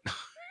making it?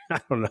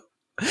 I don't know.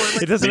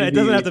 Like, It doesn't have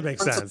to make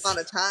once sense. upon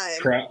a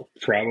time.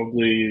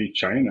 Probably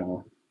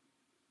China.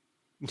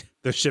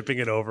 They're shipping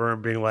it over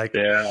and being like,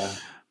 Yeah.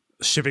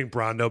 shipping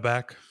Brondo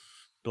back.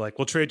 Like,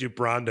 we'll trade you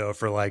Brondo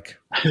for like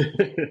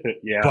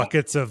yeah.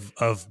 buckets of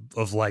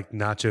like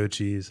nacho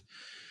cheese.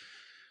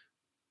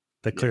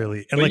 That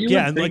clearly and but like you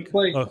yeah, would and think,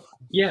 like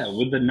yeah,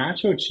 with the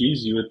nacho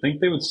cheese, you would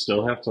think they would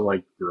still have to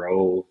like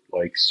grow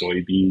like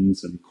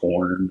soybeans and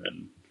corn,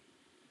 and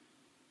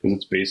because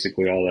it's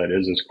basically all that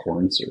is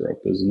corn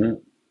syrup, isn't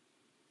it?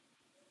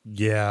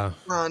 yeah.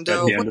 At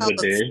the end of the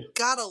day, it's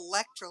got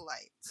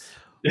electrolytes.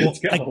 It's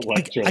got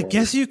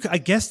electrolytes. I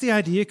guess the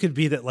idea could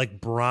be that like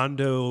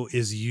Brondo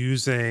is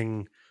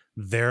using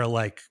their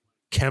like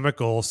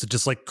chemicals to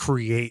just like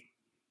create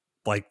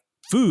like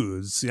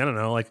foods. I don't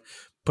know, like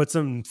put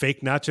some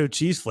fake nacho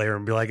cheese flavor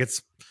and be like,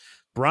 it's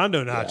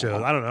Brondo nachos.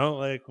 Yeah. I don't know,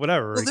 like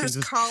whatever. Well, there's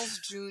Carl's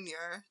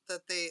Jr.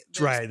 that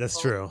right. That's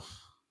true.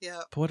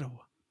 Yeah. But what,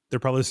 they're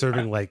probably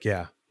serving like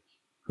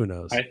who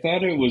knows? I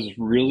thought it was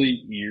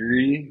really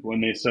eerie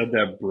when they said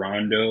that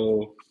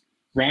Brondo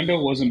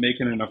wasn't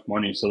making enough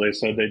money, so they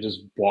said they just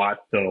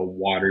bought the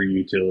water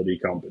utility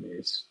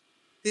companies.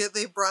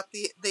 They bought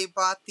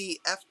the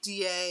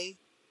FDA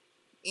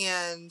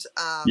and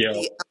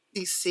the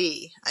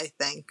FCC, I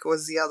think,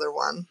 was the other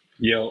one.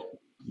 Yep,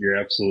 you're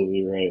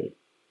absolutely right.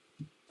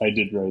 I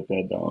did write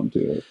that down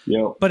too.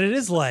 Yep. But it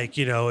is like,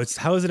 it's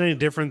how is it any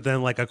different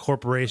than like a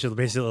corporation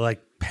basically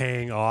like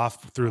paying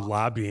off through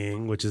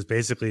lobbying, which is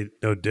basically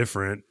no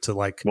different to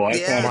like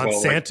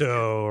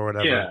Monsanto or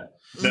whatever. Yeah,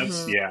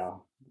 that's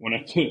when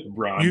I took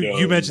Brondo,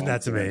 you mentioned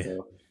that to me.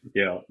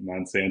 Yeah,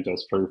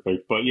 Monsanto's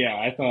perfect. But yeah,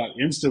 I thought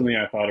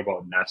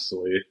about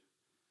Nestle.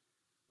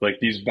 Like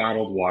these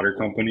bottled water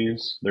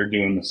companies, they're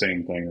doing the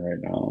same thing right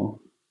now.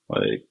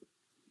 Like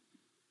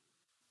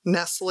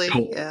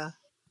Nestle, yeah.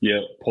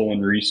 Yeah,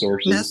 pulling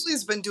resources.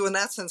 Nestle's been doing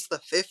that since the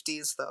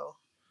 50s, though.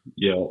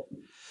 Yeah.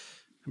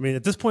 I mean,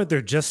 at this point,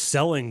 they're just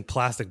selling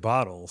plastic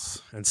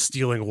bottles and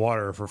stealing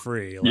water for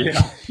free. Like,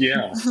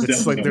 yeah.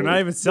 It's like they're not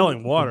even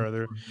selling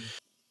water.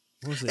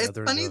 It's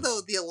funny,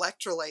 though, the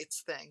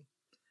electrolytes thing.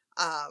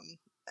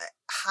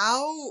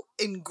 How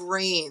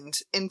ingrained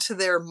into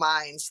their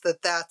minds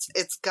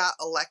it's got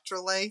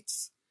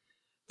electrolytes,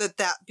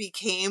 that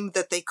became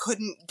that they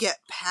couldn't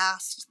get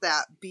past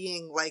that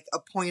being like a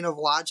point of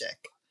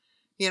logic.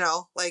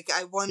 Like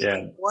I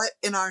wonder what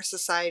in our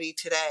society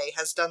today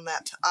has done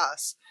that to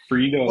us.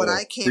 What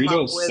I came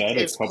up with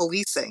is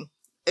policing.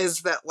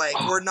 Is that like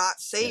we're not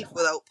safe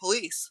without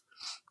police,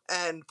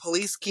 and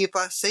police keep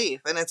us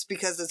safe, and it's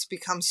because it's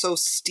become so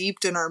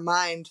steeped in our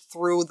mind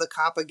through the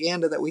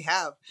propaganda that we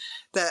have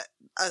that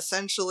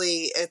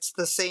essentially it's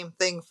the same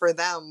thing for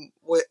them.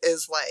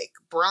 Is like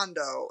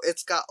Brondo,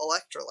 it's got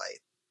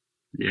electrolyte.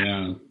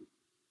 Yeah.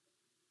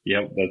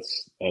 Yep,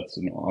 that's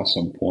an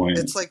awesome point.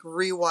 It's like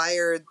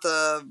rewired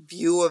the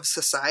view of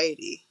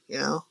society,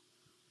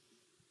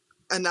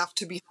 enough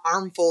to be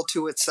harmful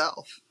to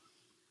itself.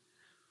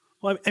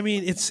 Well, I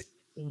mean, it's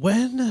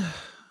when,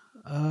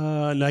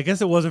 no, I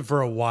guess it wasn't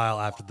for a while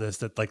after this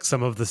that like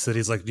some of the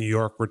cities like New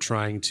York were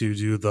trying to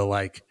do the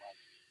like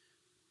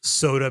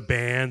soda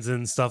bans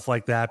and stuff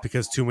like that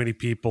because too many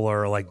people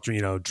are like,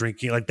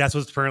 drinking. Like that's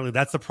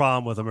the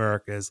problem with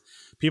America is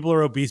people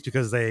are obese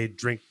because they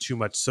drink too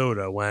much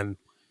soda when,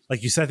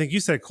 like you said, I think you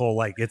said, Cole,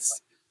 like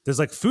there's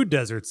like food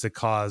deserts that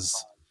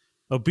cause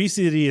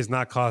obesity is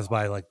not caused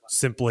by like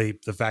simply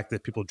the fact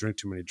that people drink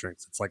too many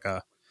drinks. It's like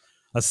a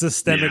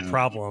systemic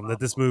problem that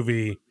this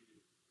movie,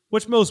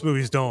 which most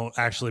movies don't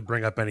actually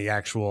bring up any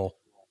actual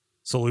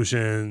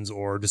solutions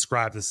or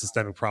describe the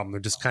systemic problem.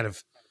 They're just kind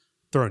of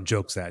throwing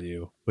jokes at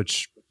you,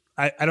 which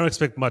I don't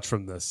expect much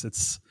from this.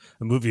 It's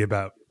a movie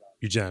about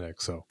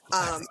eugenics. So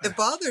it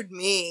bothered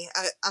me.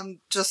 I'm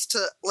just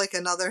like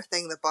another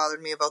thing that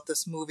bothered me about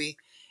this movie.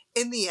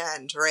 In the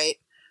end, right?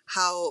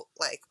 How,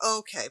 like,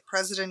 okay,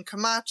 President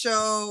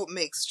Camacho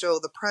makes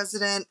Joe the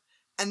president,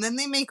 and then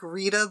they make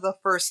Rita the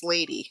first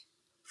lady.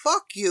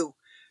 Fuck you.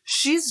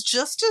 She's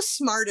just as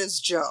smart as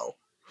Joe.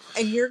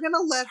 And you're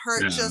gonna let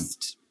her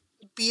just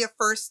be a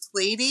first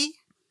lady?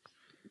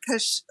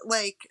 Because,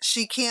 like,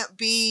 she can't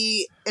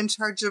be in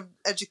charge of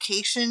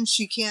education.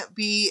 She can't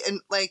be,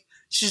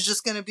 she's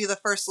just gonna be the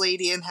first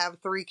lady and have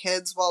 3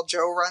 kids while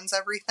Joe runs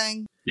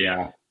everything?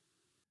 Yeah.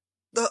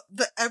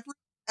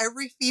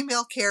 Every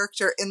female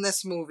character in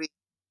this movie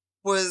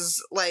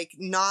was like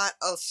not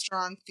a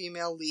strong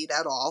female lead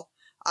at all,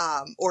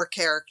 or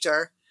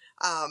character.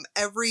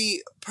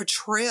 Every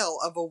portrayal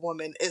of a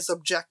woman is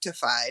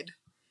objectified,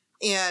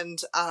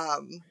 and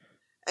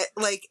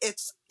like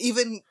it's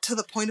even to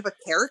the point of a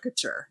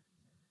caricature.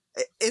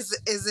 Is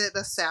it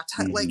a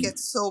satire? Mm-hmm. Like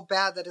it's so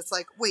bad that it's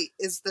like, wait,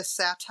 is this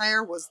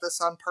satire? Was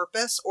this on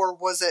purpose, or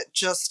was it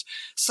just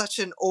such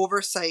an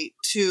oversight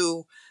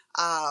to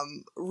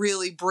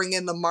really bring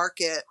in the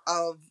market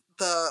of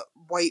the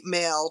white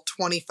male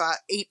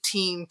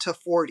 18 to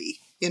 40,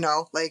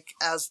 like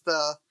as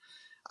the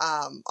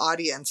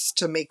audience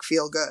to make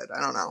feel good?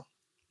 I don't know.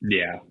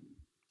 Yeah.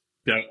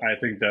 I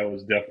think that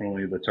was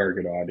definitely the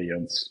target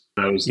audience.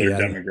 That was their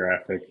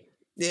demographic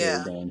they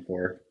were going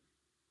for.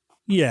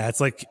 Yeah, it's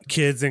like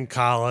kids in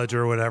college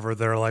or whatever.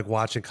 They're like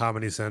watching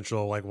Comedy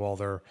Central, like while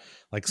they're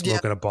like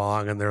smoking a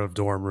bong in their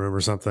dorm room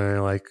or something.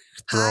 Like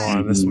throw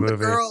on this movie. The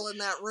girl in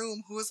that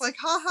room who was like,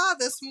 "Haha,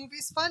 this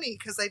movie's funny,"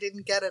 because I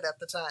didn't get it at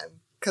the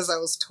time because I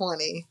was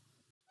 20.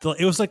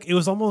 It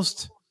was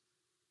almost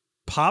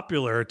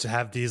popular to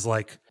have these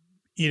like,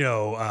 you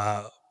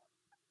know,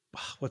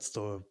 what's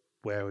the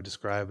way I would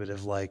describe it?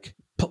 Of like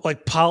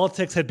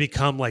politics had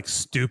become like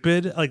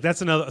stupid. Like that's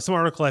some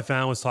article I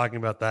found was talking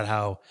about that,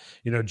 how,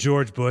 you know,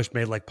 George Bush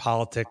made like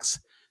politics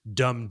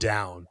dumbed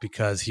down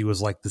because he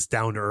was like this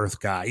down to earth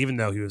guy, even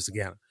though he was,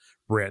 again,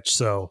 rich.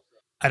 So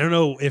I don't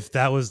know if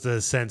that was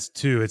the sense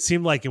too. It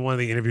seemed like in one of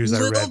the interviews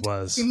I read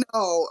was, you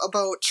know,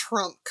 about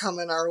Trump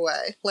coming our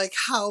way, like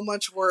how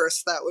much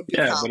worse that would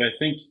become. Yeah, but I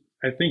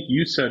think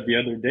you said the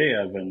other day,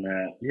 Evan,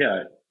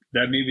 that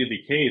that may be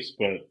the case,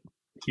 but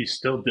he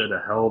still did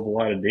a hell of a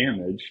lot of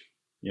damage,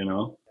 you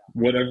know?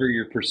 Whatever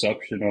your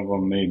perception of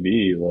him may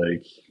be,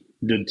 like,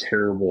 did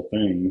terrible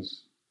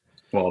things.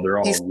 Well, they're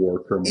all war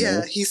criminals.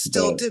 Yeah, he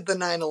still did the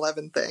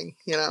 9/11 thing,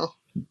 you know?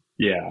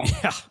 Yeah.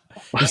 Yeah.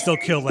 He still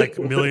killed like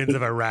millions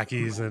of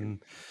Iraqis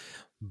and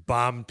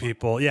bombed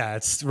people. Yeah,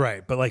 it's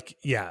right. But like,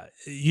 yeah,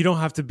 you don't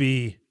have to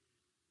be.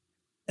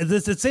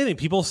 It's the same thing.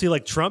 People see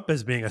like Trump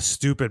as being a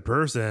stupid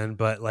person,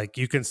 but like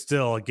you can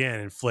still, again,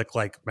 inflict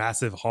like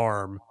massive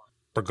harm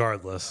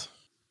regardless.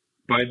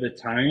 By the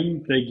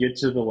time they get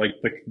to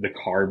the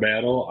car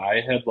battle, I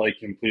had like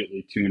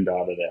completely tuned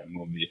out of that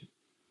movie.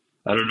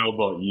 I don't know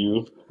about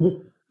you,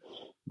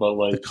 but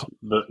like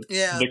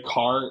the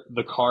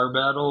car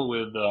battle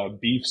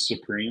with Beef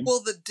Supreme.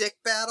 Well, the dick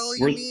battle,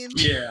 you mean?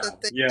 Yeah,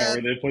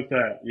 where they put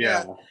that.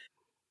 Yeah.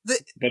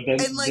 But then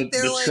and like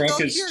they're the like, truck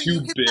 "Oh, is here, too you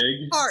can big. have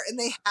the car," and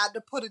they had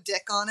to put a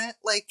dick on it.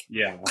 Like,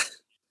 yeah.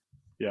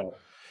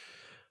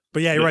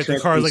 But yeah, you're right. The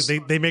car is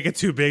like they make it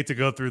too big to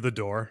go through the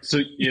door. So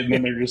and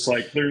then they're just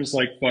like,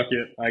 fuck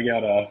it, I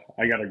got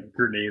a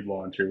grenade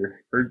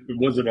launcher, or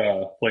was it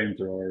a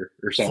flamethrower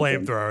or something?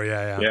 Flamethrower,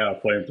 yeah,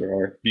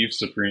 flamethrower, Beef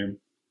Supreme.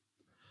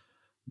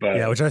 But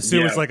yeah, which I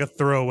assume is like a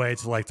throwaway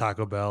to like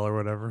Taco Bell or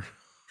whatever.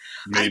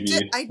 Maybe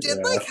I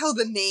did like how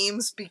the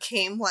names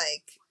became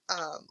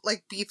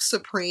like Beef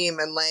Supreme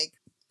and like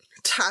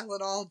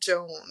Tylenol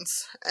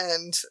Jones,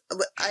 and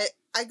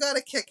I got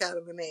a kick out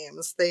of the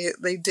names.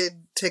 They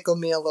did tickle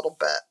me a little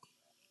bit.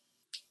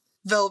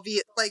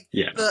 Velveeta, like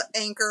the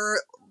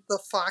anchor, the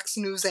Fox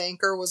News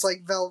anchor was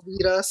like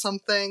Velveeta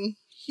something.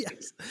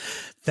 Yes,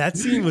 that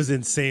scene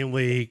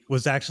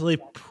was actually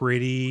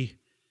pretty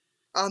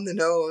on the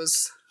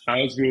nose.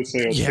 I was going to say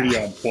it was pretty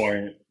on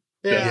point.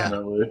 Yeah.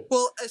 Definitely.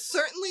 Well,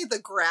 certainly the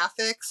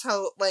graphics,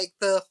 how like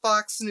the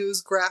Fox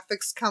News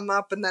graphics come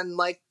up and then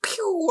like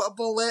pew, a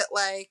bullet,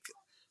 like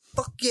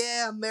fuck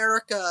yeah,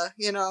 America,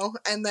 you know,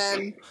 and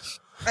then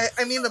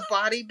I mean the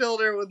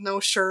bodybuilder with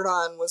no shirt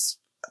on was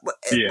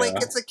like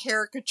it's a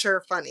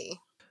caricature funny.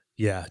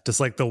 Yeah, just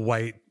like the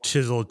white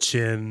chiseled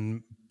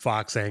chin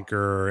Fox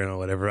anchor, you know,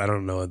 whatever. I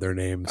don't know their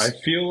names. I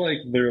feel like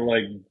they're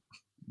like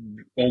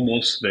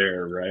almost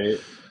there, right?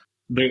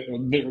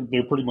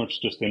 They're pretty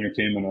much just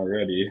entertainment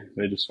already.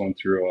 They just went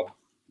through a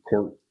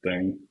court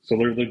thing, so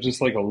they're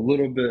just like a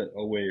little bit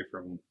away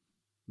from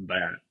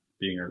that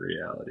being a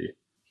reality.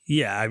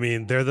 Yeah, I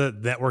mean they're the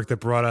network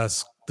that brought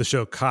us the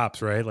show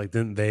Cops, right? Like,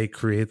 didn't they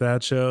create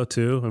that show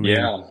too? I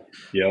mean,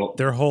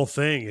 their whole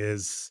thing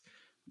is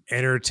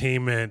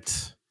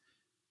entertainment,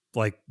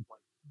 like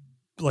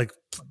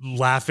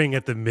laughing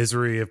at the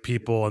misery of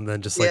people and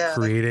then just like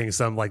creating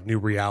some like new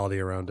reality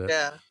around it.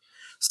 Yeah.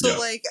 So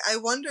like I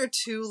wonder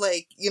too,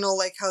 like, you know,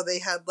 like how they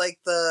had like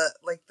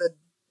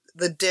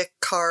the dick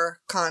car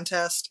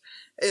contest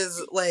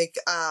is like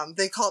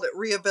they called it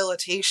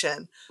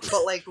rehabilitation,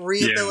 but like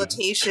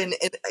rehabilitation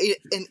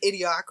in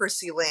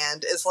Idiocracy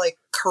land is like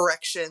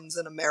corrections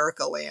in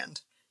America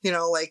land. You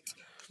know, like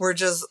we're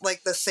just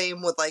like the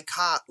same with like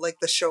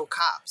the show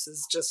Cops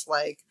is just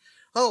like,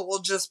 oh,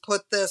 we'll just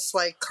put this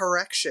like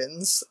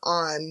corrections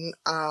on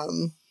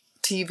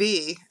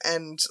TV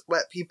and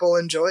let people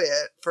enjoy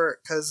it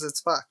because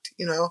it's fucked,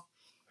 you know?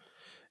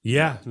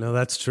 Yeah, no,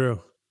 that's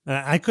true.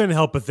 I couldn't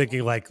help but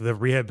thinking like the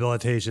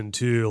rehabilitation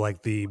too,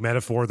 like the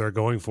metaphor they're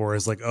going for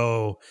is like,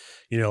 oh,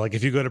 you know, like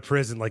if you go to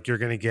prison, like you're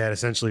going to get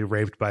essentially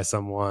raped by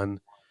someone.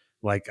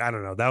 Like, I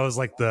don't know. That was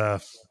like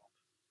the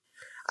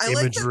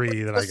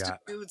imagery that I got.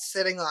 Dude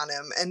sitting on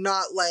him and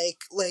not like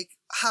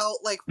how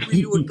like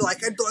Reed would be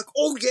like, I'd be like,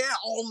 oh yeah,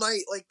 all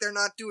night. Like they're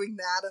not doing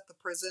that at the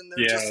prison.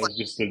 They're just like,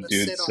 just a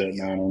dude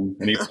sitting on him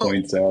and he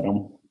points at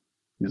him.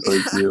 He's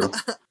like, you.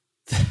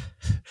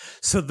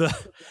 So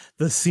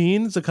the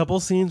scenes, a couple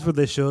scenes where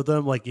they showed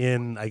them like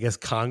in, I guess,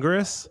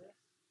 Congress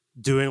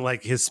doing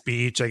like his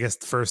speech, I guess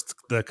first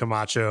the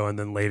Camacho and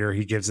then later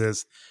he gives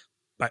his,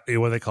 what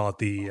do they call it?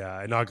 The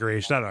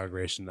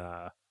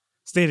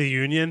State of the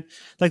Union.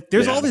 Like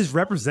there's all these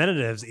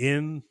representatives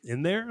in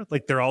there.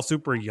 Like they're all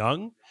super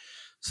young.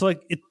 So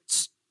like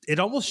it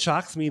almost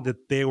shocks me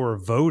that they were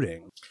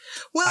voting.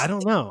 Well, I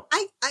don't know.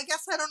 I I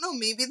guess I don't know.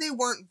 Maybe they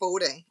weren't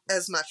voting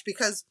as much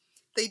because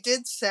they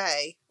did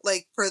say,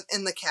 like, for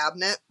in the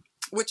cabinet,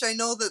 which I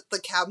know that the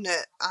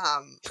cabinet,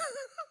 are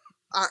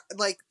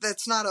like,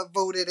 that's not a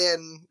voted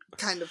in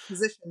kind of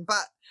position,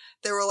 but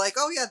they were like,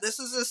 oh yeah, this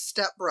is his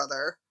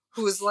stepbrother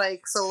who's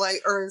like, so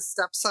like, or his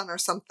stepson or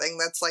something.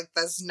 That's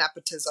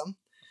nepotism.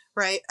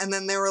 Right. And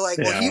then they were like,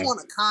 well, he Yeah. won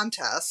a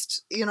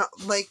contest, you know,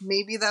 like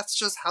maybe that's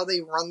just how they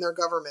run their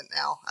government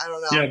now. I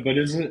don't know. Yeah, but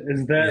is it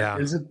Yeah,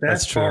 that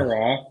that's far true.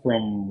 off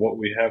from what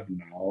we have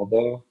now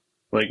though?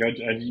 Like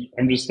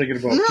I'm just thinking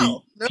about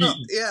No,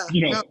 yeah,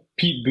 no.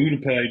 Pete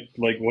Buttigieg.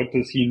 Like, what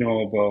does he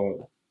know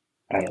about?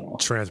 I don't know,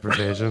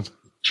 Transportation.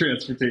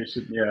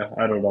 transportation. Yeah,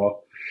 I don't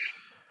know.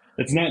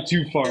 It's not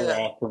too far Yeah.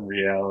 off from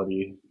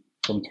reality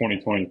from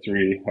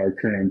 2023. Our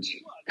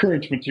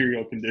current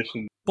material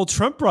conditions. Well,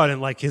 Trump brought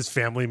in like his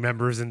family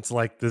members into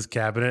like this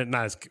cabinet,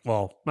 not his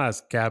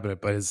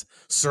cabinet, but his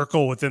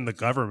circle within the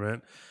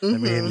government. I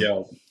mean,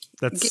 Yeah.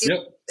 that's Yep.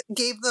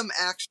 Gave them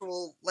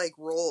actual like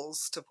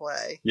roles to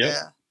play. Yep.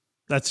 Yeah.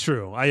 that's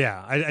true.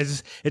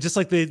 It's just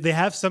like they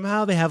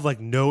have like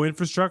no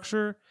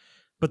infrastructure,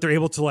 but they're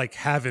able to like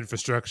have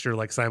infrastructure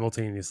like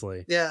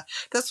simultaneously. Yeah.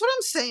 That's what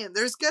I'm saying.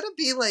 There's got to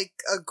be like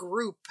a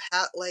group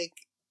like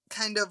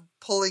kind of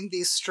pulling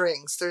these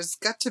strings. There's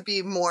got to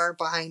be more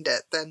behind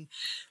it than,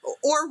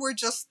 or we're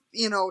just,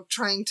 you know,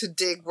 trying to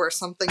dig where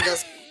something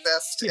doesn't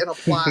exist in a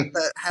plot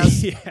that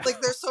has,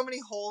 like, there's so many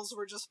holes,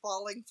 we're just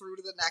falling through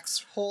to the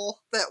next hole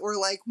that we're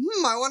like,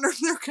 I wonder if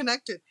they're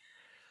connected.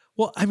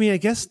 Well, I mean,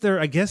 this is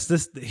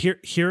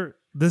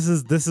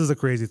a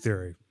crazy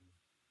theory,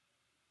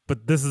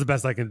 but this is the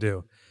best I can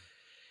do.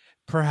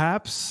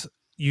 Perhaps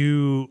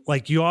you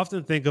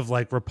often think of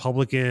like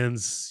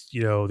Republicans,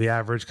 you know, the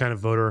average kind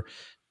of voter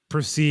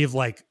perceive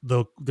like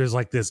there's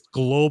like this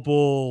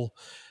global,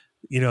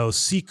 you know,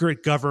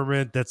 secret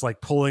government that's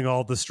like pulling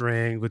all the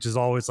strings, which is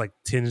always like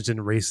tinged in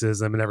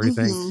racism and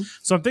everything.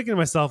 So I'm thinking to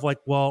myself, like,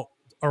 well,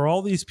 are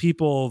all these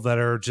people that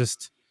are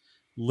just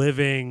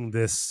living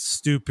this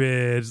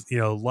stupid, you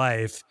know,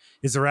 life,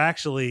 is there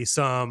actually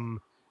some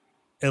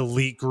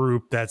elite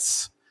group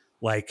that's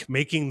like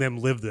making them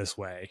live this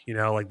way? You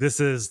know, like, this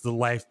is the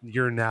life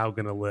you're now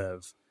going to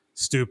live.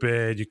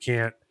 Stupid, you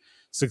can't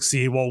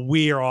succeed while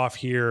we are off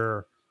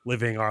here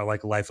living our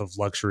like life of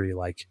luxury,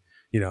 like,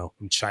 you know,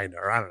 in China,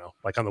 or I don't know,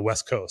 like on the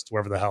West Coast,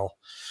 wherever the hell,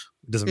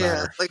 it doesn't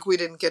matter. Like we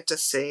didn't get to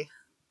see.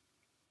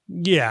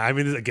 Yeah, I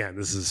mean, again,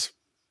 this is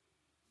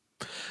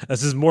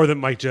more than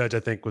Mike Judge,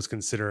 I think, was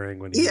considering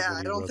when he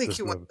I don't think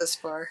he went this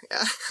far.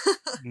 Yeah.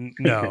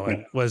 No,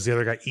 and was the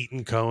other guy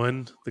Eaton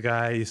Cohen, the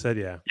guy you said?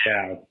 Yeah.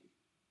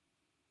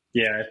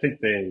 I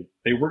think they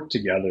worked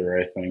together,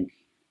 I think,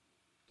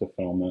 to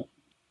film it.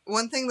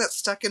 One thing that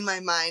stuck in my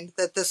mind,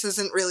 that this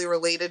isn't really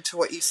related to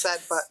what you said,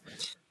 but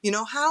you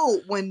know how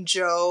when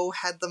Joe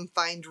had them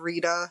find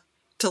Rita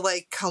to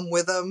like come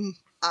with him,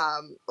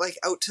 like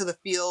out to the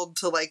field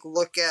to like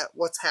look at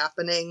what's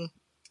happening,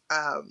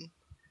 and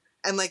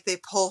like they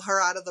pull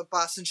her out of the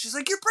bus and she's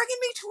like, "You're bringing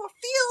me to a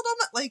field." I'm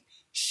not like,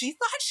 she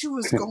thought she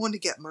was going to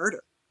get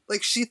murdered.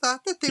 Like, she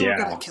thought that they were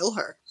going to kill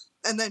her.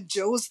 And then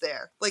Joe's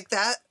there. Like,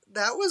 that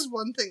was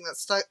one thing that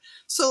stuck.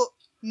 So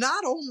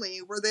not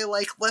only were they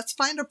like, let's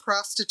find a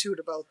prostitute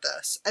about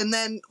this, and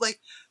then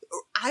like,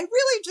 I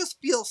really just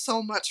feel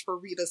so much for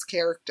Rita's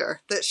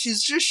character, that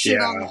she's just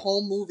shit on the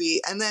whole movie.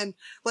 And then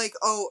like,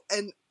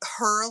 and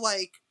her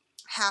like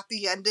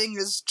happy ending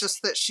is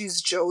just that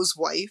she's Joe's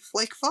wife.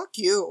 Like, fuck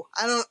you.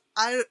 I'm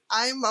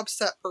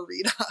upset for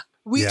Rita.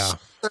 She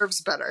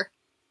deserves better.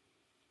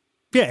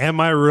 Yeah, and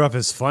Maya Rudolph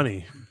is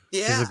funny.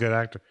 Yeah. She's a good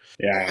actor.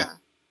 Yeah.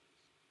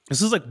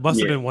 This is like, must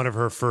have been one of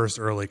her first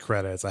early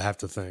credits, I have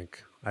to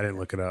think. I didn't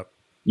look it up.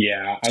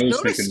 Yeah, I was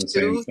thinking the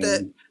same thing.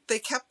 That they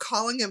kept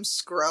calling him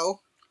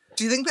Scro.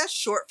 Do you think that's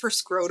short for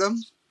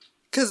scrotum?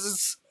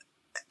 Because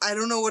I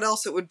don't know what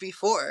else it would be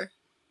for.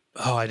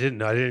 Oh, I didn't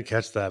know. I didn't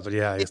catch that, but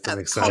yeah, I guess that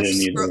makes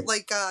sense.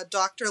 Like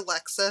Dr.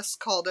 Lexus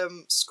called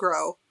him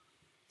Scro,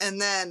 and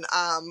then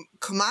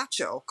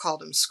Camacho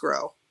called him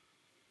Scro.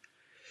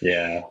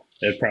 Yeah,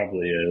 it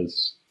probably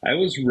is. I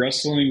was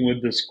wrestling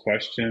with this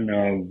question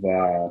of,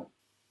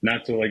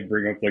 not to like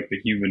bring up like the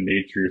human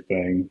nature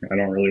thing. I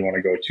don't really want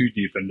to go too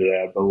deep into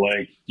that, but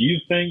like, do you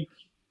think,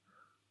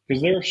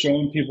 because they were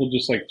showing people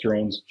just like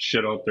throwing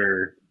shit out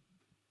their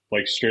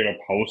like straight up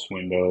house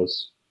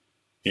windows,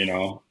 you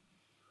know?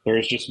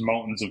 There's just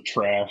mountains of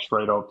trash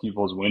right out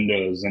people's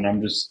windows, and I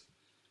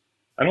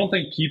don't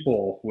think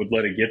people would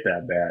let it get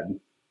that bad.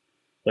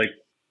 Like,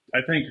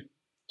 I think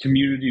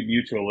community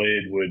mutual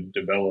aid would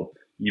develop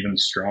even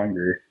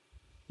stronger,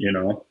 you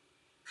know?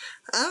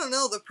 I don't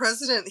know. The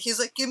president, he's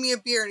like, give me a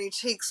beer, and he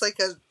takes like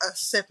a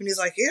sip, and he's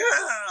like,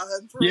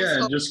 and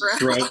just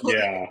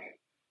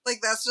like,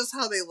 that's just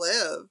how they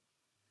live.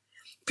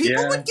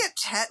 People would get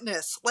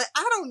tetanus. Like,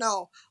 I don't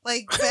know.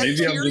 Like,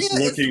 bacteria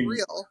is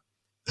real.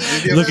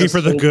 Looking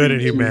for the good in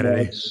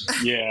humanity.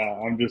 Yeah,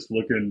 I'm just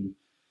looking.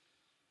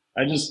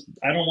 I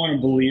don't want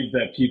to believe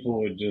that people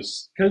would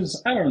just,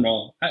 because I don't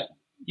know.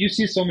 You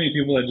see so many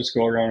people that just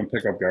go around and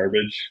pick up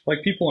garbage.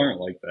 Like, people aren't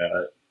like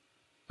that.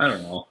 I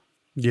don't know.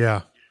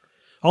 Yeah.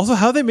 Also,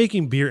 how are they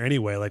making beer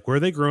anyway? Like, where are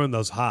they growing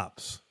those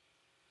hops?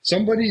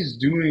 Somebody's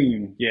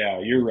doing, yeah,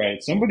 you're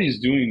right.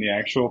 Somebody's doing the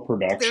actual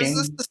There's a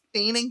production.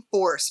 sustaining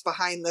force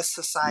behind this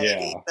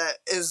society Yeah. that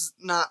is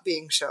not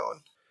being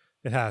shown.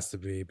 It has to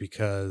be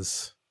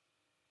because,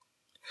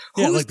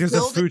 Who's like there's a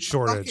building food the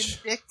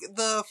shortage.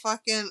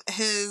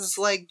 his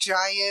like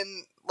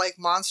giant like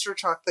monster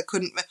truck that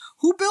couldn't.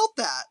 Who built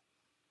that?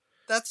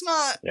 That's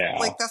not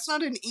that's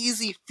not an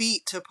easy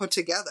feat to put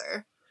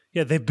together.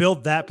 Yeah, they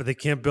build that, but they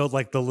can't build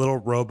like the little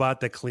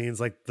robot that cleans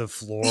like the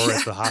floor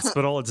at the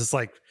hospital. It's just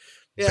like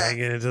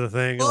banging into the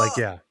thing. Well, like,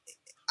 yeah.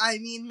 I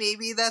mean,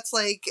 maybe that's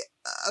like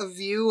a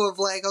view of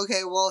like,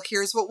 okay, well,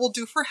 here's what we'll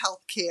do for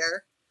healthcare.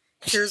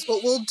 Here's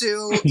what we'll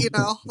do,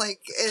 like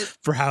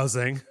for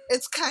housing.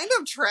 It's kind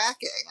of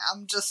tracking.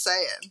 I'm just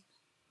saying.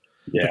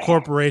 Yeah. The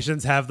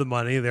corporations have the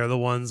money. They're the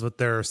ones with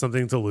their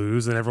something to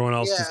lose, and everyone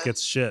else just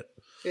gets shit.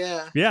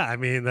 Yeah. Yeah, I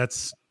mean,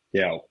 that's...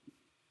 Yeah.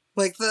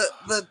 Like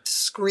the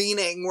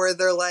screening where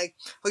they're like,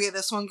 okay,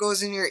 this one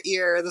goes in your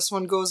ear, this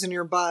one goes in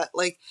your butt.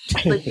 Like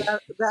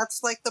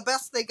that's like the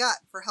best they got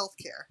for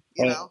healthcare,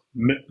 you know?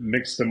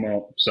 Mix them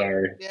up.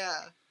 Sorry.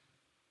 Yeah.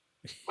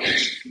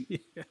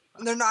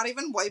 They're not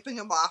even wiping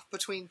them off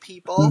between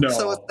people. No,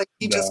 so it's like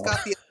you just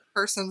got the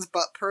person's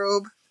butt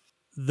probe.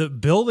 The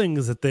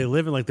buildings that they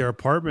live in, like their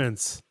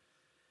apartments,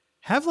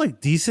 have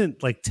like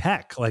decent like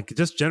tech, like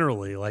just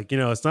generally. Like,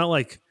 it's not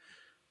like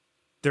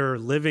they're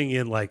living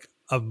in like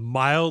a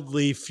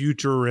mildly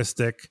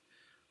futuristic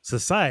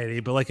society,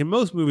 but like in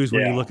most movies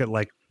when you look at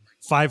like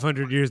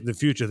 500 years in the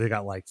future, they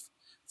got like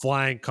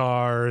flying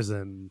cars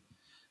and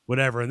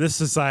whatever, and this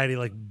society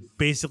like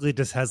basically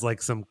just has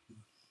like some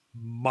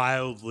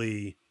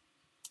mildly,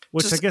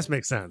 which just, I guess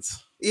makes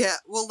sense. Yeah,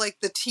 well, like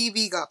the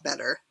TV got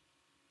better.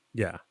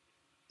 Yeah.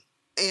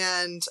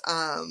 And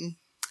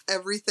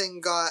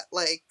everything got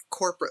like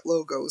corporate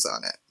logos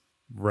on it.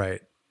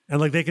 Right.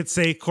 And like they could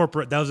say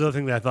corporate, that was the other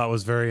thing that I thought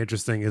was very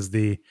interesting is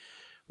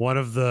one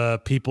of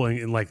the people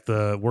in like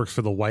the works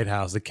for the White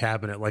House, the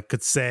cabinet, like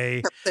could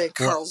say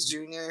Carl's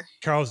Jr.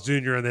 Carl's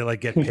Jr. and they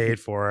like get paid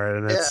for it.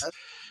 And it's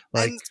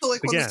like, and so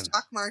like when the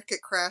stock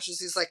market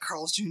crashes, he's like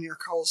Carl's Jr.,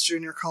 Carl's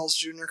Jr., Carl's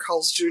Jr.,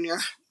 Carl's Jr.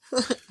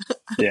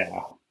 Yeah.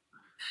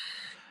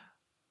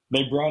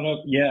 They brought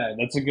up,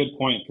 that's a good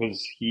point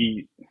because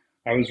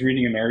I was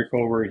reading an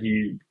article where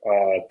he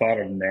thought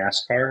of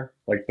NASCAR,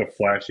 like the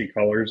flashy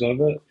colors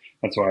of it.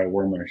 That's why I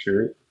wore my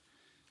shirt.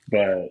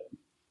 But,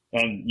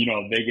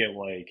 they get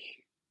like,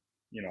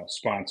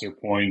 sponsor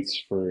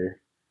points for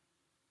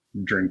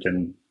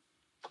drinking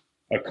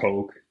a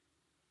Coke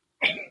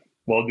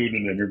while doing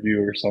an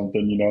interview or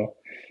something,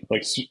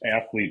 like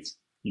athletes,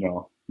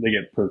 they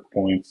get perk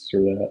points for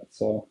that.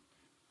 So,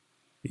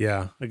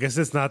 yeah, I guess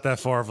it's not that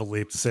far of a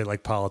leap to say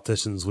like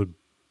politicians would.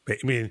 I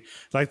mean,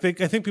 I think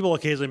people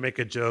occasionally make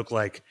a joke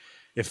like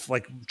if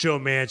like Joe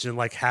Manchin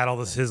like had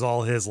all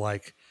his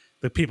like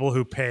the people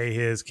who pay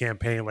his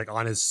campaign like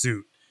on his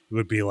suit, it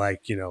would be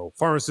like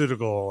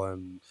pharmaceutical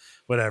and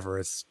whatever.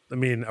 Are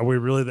we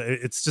really?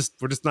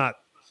 We're just not.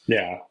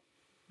 Yeah,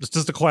 it's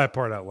just a quiet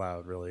part out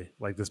loud, really.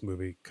 Like this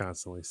movie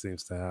constantly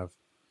seems to have.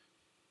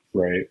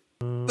 Right.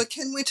 But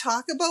can we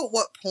talk about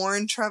what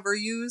porn Trevor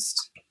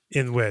used?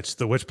 In which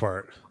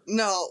part?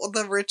 No,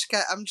 the rich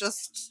guy. I'm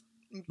just.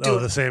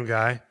 The same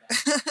guy.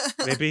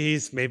 maybe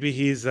he's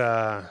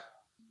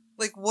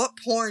like what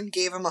porn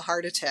gave him a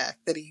heart attack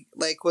that he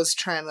like was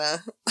trying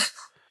to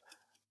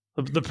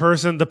the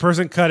person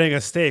cutting a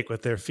steak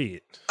with their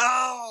feet.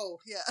 Oh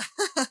yeah.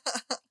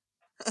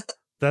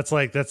 that's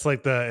like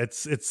the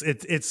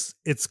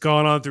it's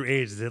gone on through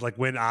ages. It like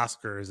win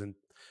Oscars in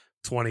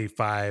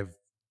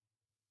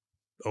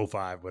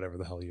 2505, whatever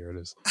the hell year it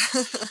is.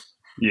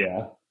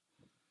 Yeah.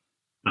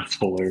 That's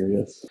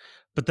hilarious.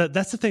 But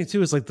that's the thing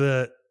too, is like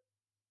the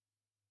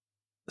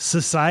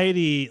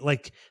society,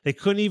 like they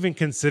couldn't even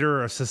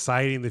consider a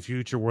society in the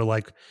future where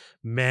like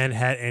men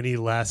had any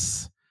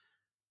less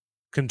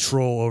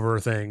control over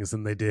things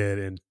than they did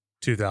in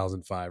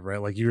 2005,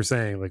 right? Like you were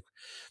saying, like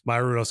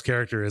Maya Rudolph's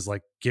character is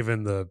like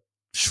given the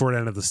short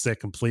end of the stick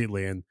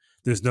completely, and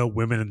there's no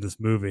women in this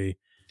movie.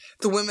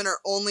 The women are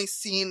only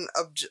seen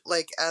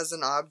like as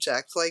an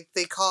object. Like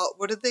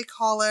what did they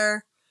call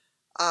her?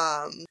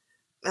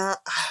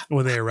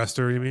 When they arrest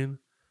her, you mean?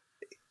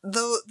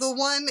 The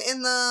one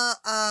in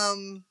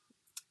the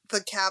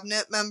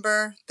cabinet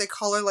member, they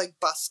call her like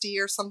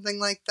Busty or something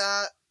like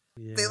that.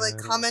 Yeah, they like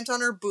comment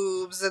on her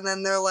boobs and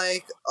then they're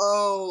like,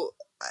 oh,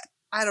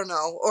 I don't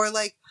know. Or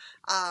like,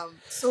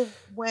 so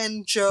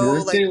when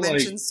Joe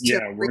mentions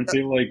weren't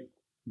they like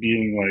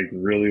being like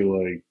really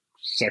like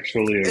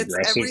sexually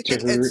aggressive to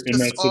her in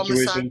that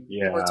situation?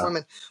 Yeah.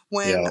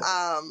 Women.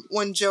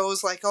 When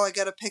Joe's like, oh, I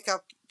got to pick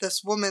up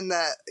this woman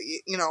that,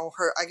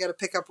 I got to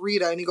pick up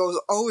Rita. And he goes,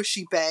 oh, is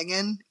she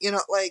banging?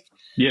 Like.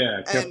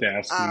 Yeah, I kept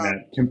asking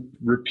that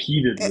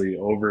repeatedly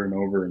over and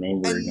over and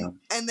over again.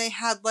 And they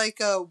had like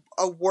a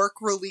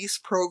work release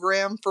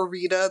program for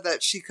Rita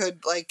that she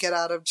could like get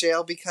out of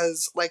jail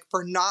because like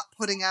for not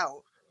putting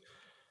out.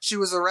 She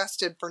was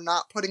arrested for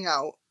not putting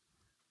out.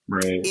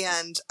 Right.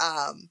 And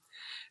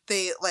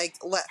they like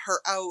let her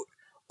out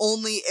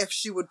only if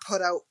she would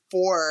put out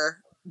for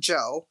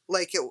Joe.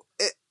 Like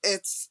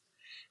it's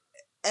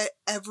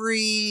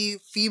every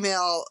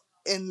female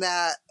in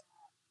that.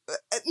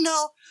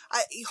 No,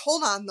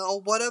 hold on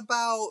though. What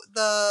about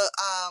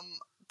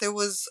there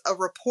was a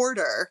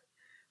reporter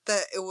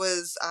that it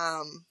was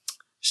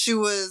she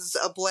was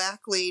a black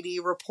lady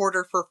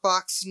reporter for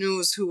Fox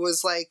News who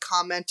was like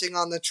commenting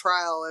on the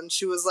trial, and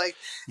she was like,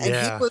 and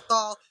he was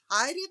all,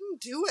 I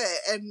didn't do it,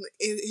 and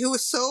it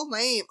was so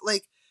lame.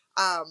 Like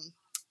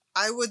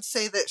I would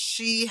say that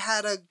she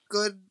had a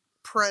good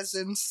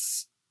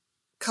presence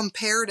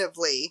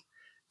comparatively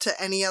to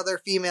any other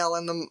female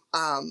in the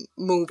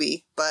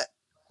movie, but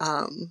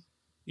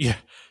yeah,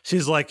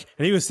 she's like,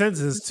 and he was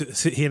sentenced to,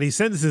 and he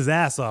sentenced his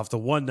ass off to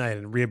one night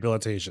in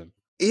rehabilitation.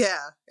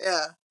 Yeah.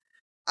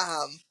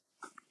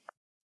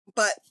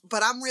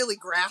 But I'm really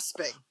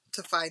grasping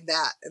to find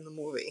that in the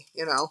movie,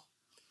 you know.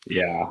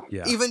 Yeah.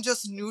 Even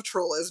just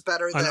neutral is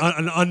better than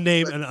an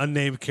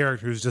unnamed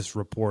character who's just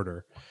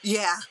reporter.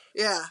 Yeah.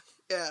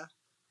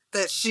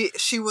 That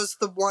she was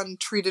the one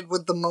treated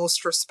with the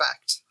most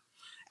respect,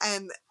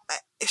 and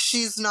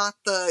she's not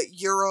the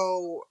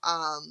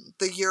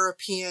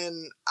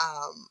European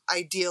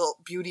ideal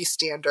beauty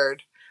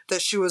standard.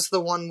 That she was the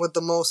one with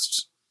the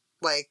most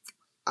like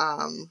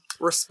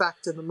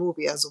respect in the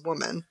movie as a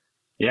woman.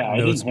 Yeah, I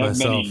didn't have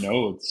many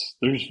notes.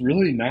 There's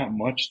really not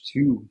much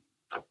to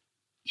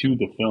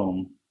the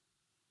film.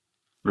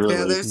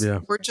 Really. Yeah,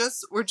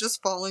 we're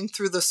just falling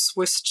through the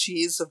Swiss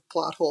cheese of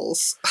plot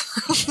holes.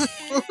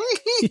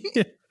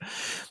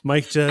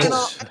 Mike Judge,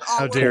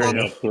 how dare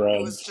you?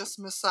 It was just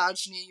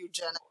misogyny,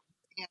 eugenics,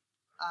 and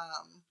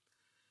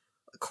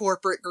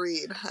corporate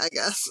greed, I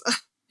guess.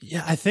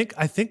 Yeah, I think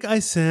I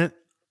sent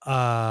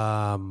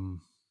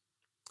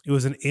it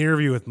was an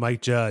interview with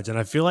Mike Judge, and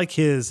I feel like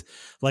his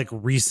like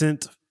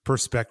recent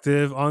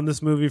perspective on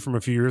this movie from a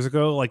few years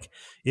ago like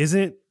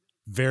isn't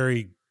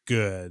very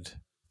good.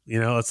 You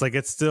know, it's like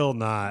it's still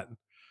not.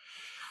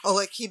 Oh,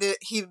 like he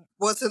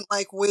wasn't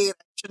like, wait, I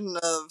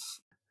shouldn't have.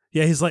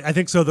 Yeah, he's like, I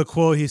think so. The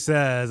quote he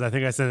says, I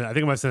think I might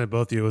have sent it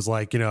both of you, was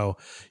like, you know,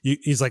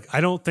 he's like,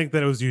 I don't think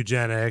that it was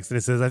eugenics. And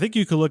it says, I think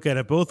you could look at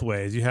it both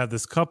ways. You have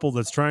this couple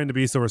that's trying to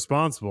be so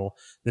responsible,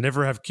 they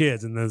never have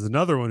kids. And there's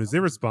another one who's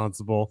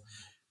irresponsible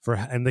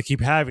and they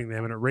keep having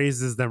them, and it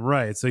raises them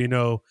right. So, you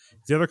know, if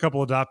the other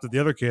couple adopted the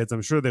other kids,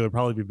 I'm sure they would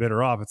probably be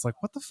better off. It's like,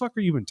 what the fuck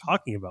are you even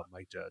talking about,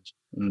 Mike Judge?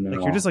 No.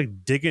 Like, you're just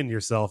like digging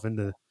yourself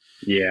into.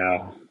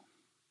 Yeah.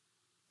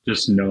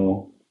 Just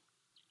no.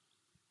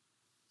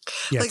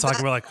 Yeah, like talking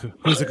about like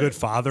who's a good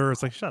father.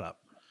 It's like, shut up.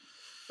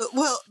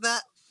 Well,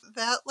 that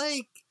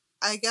like,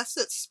 I guess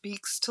it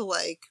speaks to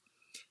like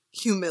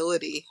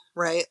humility,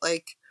 right?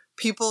 Like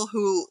people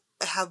who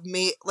have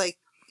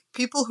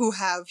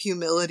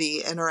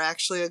humility and are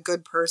actually a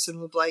good person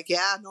would be like,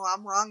 yeah, no,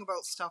 I'm wrong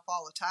about stuff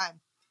all the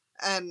time.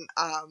 And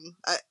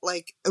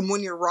and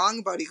when you're wrong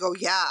about it, you go,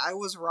 yeah, I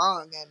was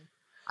wrong, and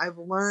I've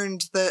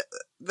learned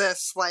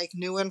this like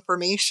new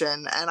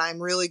information, and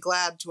I'm really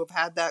glad to have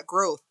had that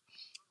growth.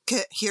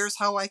 Here's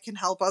how I can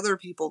help other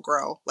people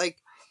grow. Like,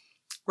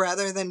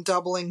 rather than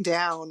doubling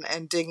down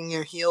and digging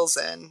your heels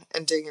in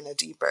and digging it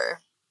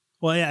deeper.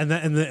 Well, yeah,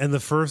 and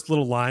the first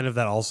little line of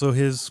that, also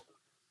his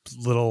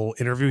little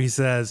interview, he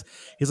says,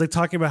 he's like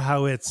talking about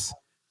how it's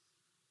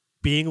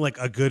being like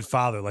a good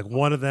father. Like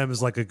one of them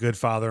is like a good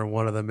father and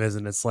one of them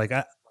isn't. It's like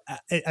I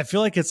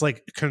feel like it's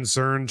like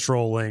concern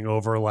trolling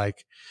over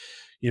like,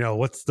 you know,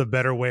 what's the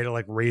better way to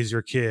like raise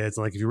your kids?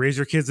 And like, if you raise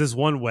your kids this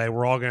one way,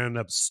 we're all going to end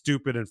up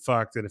stupid and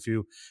fucked. And if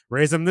you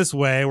raise them this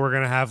way, we're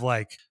going to have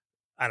like,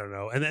 I don't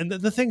know. And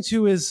the thing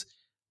too is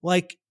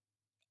like,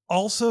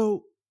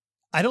 also,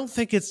 I don't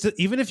think it's,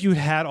 even if you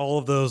had all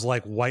of those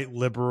like white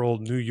liberal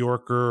New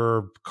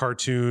Yorker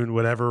cartoon,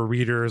 whatever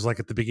readers like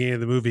at the beginning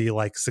of the movie,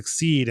 like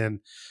succeed and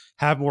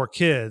have more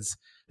kids,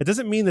 it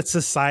doesn't mean that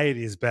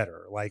society is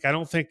better. Like, I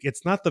don't think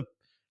it's not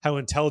how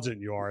intelligent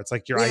you are. It's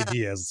like your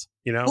ideas,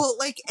 you know? Well,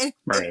 like if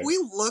we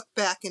look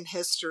back in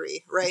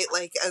history, right?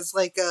 Like as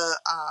like a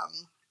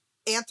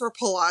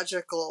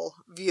anthropological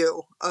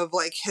view of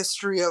like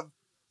history of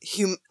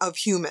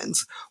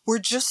humans, we're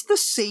just the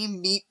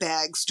same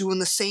meatbags doing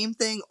the same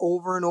thing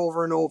over and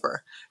over and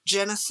over.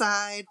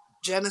 Genocide,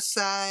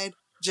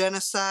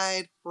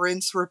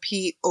 rinse,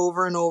 repeat,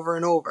 over and over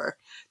and over.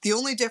 The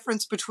only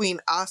difference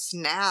between us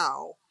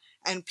now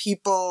and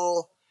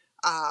people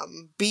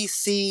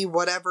BC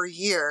whatever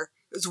year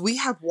is we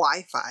have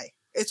Wi-Fi.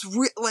 It's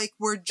like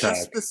we're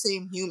just the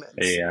same humans.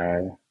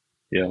 AI.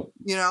 Yeah.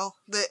 You know,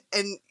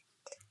 and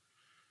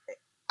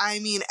I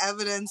mean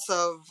evidence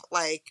of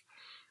like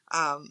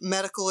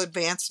medical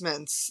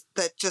advancements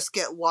that just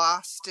get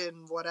lost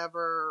in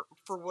whatever,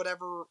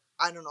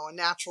 I don't know, a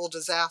natural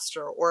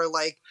disaster, or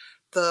like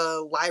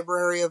the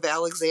Library of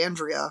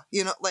Alexandria,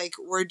 you know, like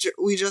we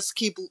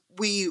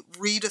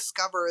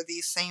rediscover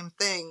these same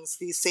things,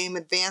 these same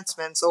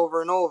advancements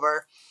over and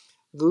over,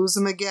 lose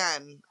them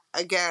again,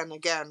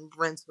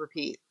 rinse,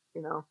 repeat,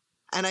 you know?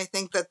 And I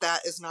think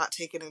that is not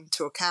taken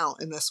into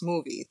account in this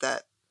movie,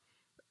 that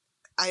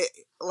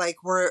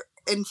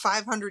in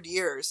 500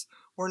 years,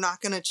 we're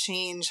not going to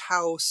change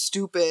how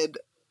stupid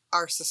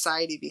our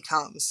society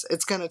becomes.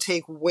 It's going to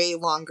take way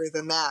longer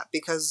than that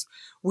because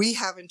we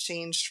haven't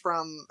changed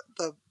from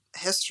the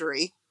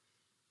history.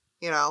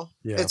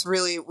 It's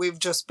really, we've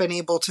just been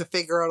able to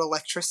figure out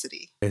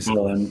electricity.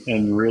 Well,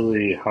 and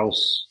really how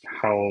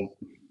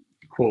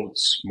quote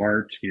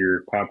smart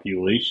your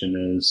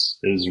population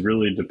is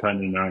really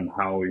dependent on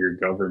how your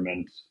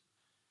government,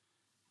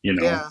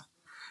 Yeah.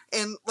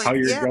 And like how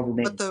your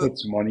government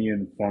puts money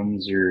and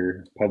funds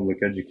your public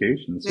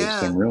education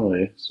system,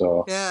 really.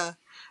 So yeah.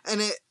 And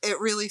it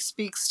really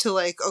speaks to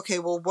like, okay,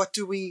 well, what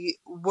do we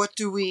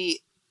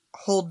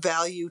hold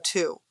value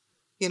to?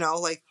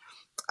 Like,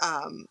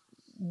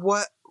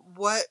 what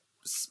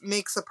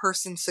makes a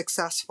person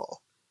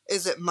successful?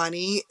 Is it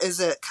money? Is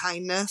it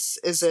kindness?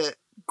 Is it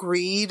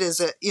greed? Is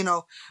it,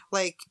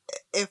 like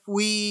if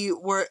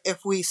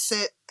we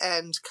sit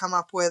and come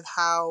up with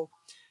how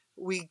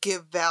we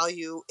give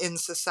value in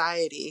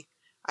society,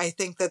 I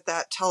think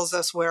that tells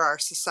us where our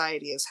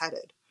society is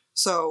headed.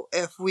 So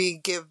if we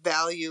give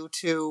value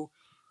to,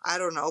 I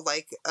don't know,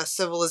 like a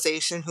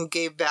civilization who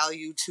gave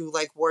value to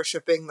like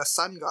worshiping the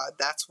sun god,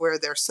 that's where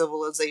their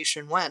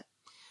civilization went.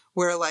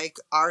 Where like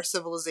our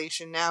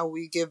civilization now,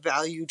 we give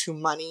value to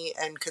money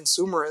and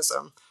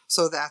consumerism.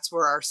 So that's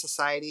where our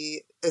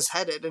society is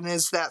headed. And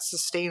is that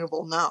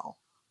sustainable? No.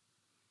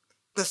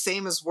 The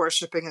same as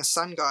worshiping a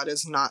sun god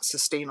is not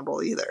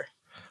sustainable either.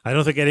 I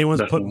don't think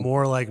anyone's put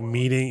more like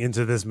meaning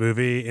into this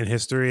movie in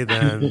history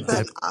than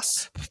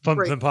us.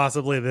 Than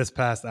possibly this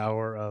past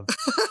hour of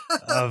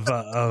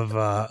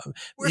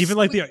even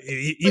like the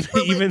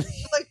even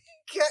like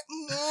get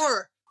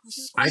more.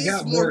 I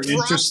got more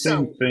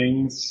interesting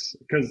things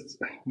because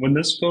when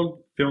this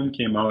film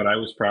came out, I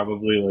was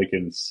probably like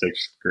in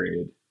sixth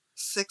grade.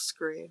 Sixth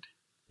grade.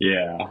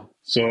 Yeah.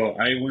 So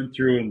I went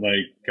through and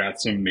like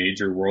got some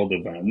major world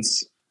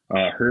events.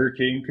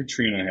 Hurricane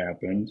Katrina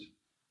happened.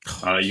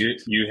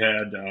 You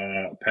had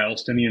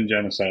Palestinian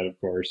genocide,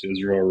 of course,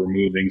 Israel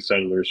removing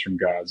settlers from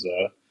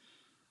Gaza,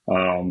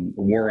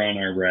 war on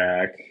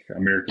Iraq,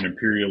 American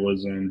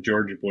imperialism,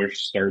 George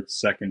Bush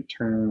starts second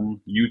term,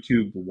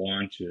 YouTube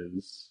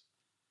launches.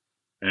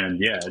 And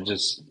yeah,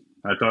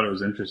 I thought it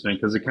was interesting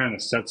because it kind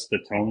of sets the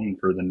tone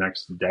for the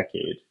next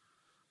decade.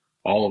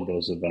 All of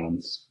those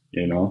events,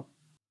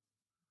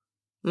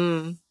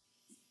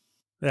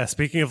 Yeah,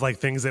 speaking of like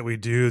things that we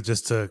do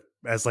just to,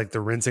 as like the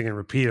rinsing and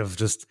repeat of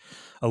just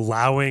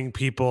allowing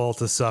people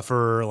to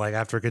suffer like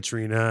after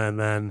Katrina and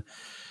then,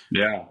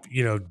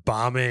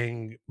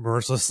 bombing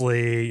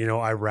mercilessly,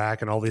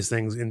 Iraq and all these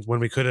things. And when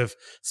we could have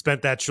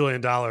spent that $1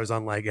 trillion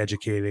on like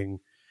educating,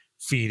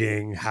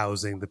 feeding,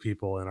 housing the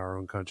people in our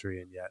own country.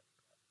 And yet,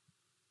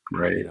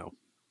 right.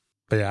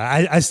 But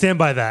yeah, I stand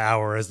by that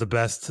hour as the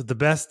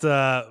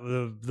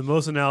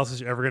most analysis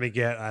you're ever going to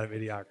get out of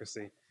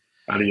Idiocracy.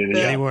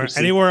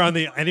 Anywhere on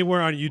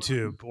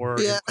YouTube or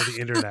the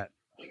internet.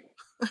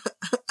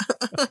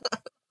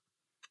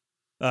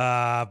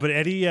 But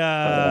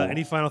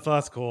any final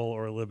thoughts, Cole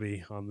or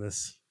Libby, on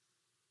this?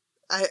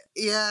 I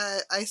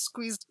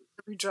squeezed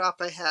every drop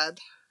I had.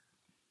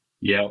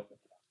 Yep,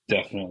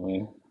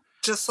 definitely.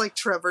 Just like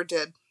Trevor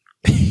did.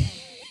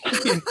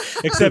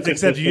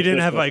 except you didn't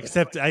have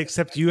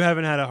except you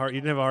haven't had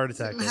you didn't have a heart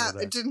attack.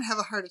 I didn't have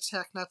a heart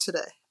attack, not today.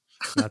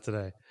 Not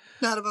today.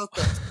 Not about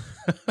this.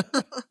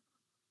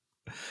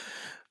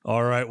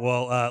 All right.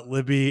 Well,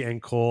 Libby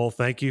and Cole,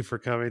 thank you for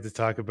coming to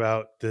talk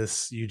about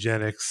this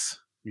eugenics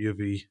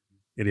movie,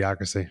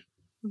 Idiocracy.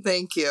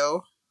 Thank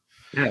you.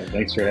 Yeah,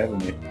 thanks for having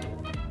me.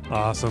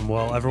 Awesome.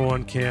 Well,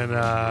 everyone can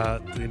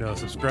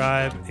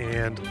subscribe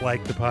and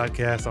like the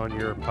podcast on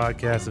your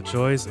podcast of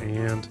choice,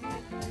 and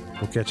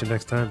we'll catch you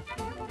next time.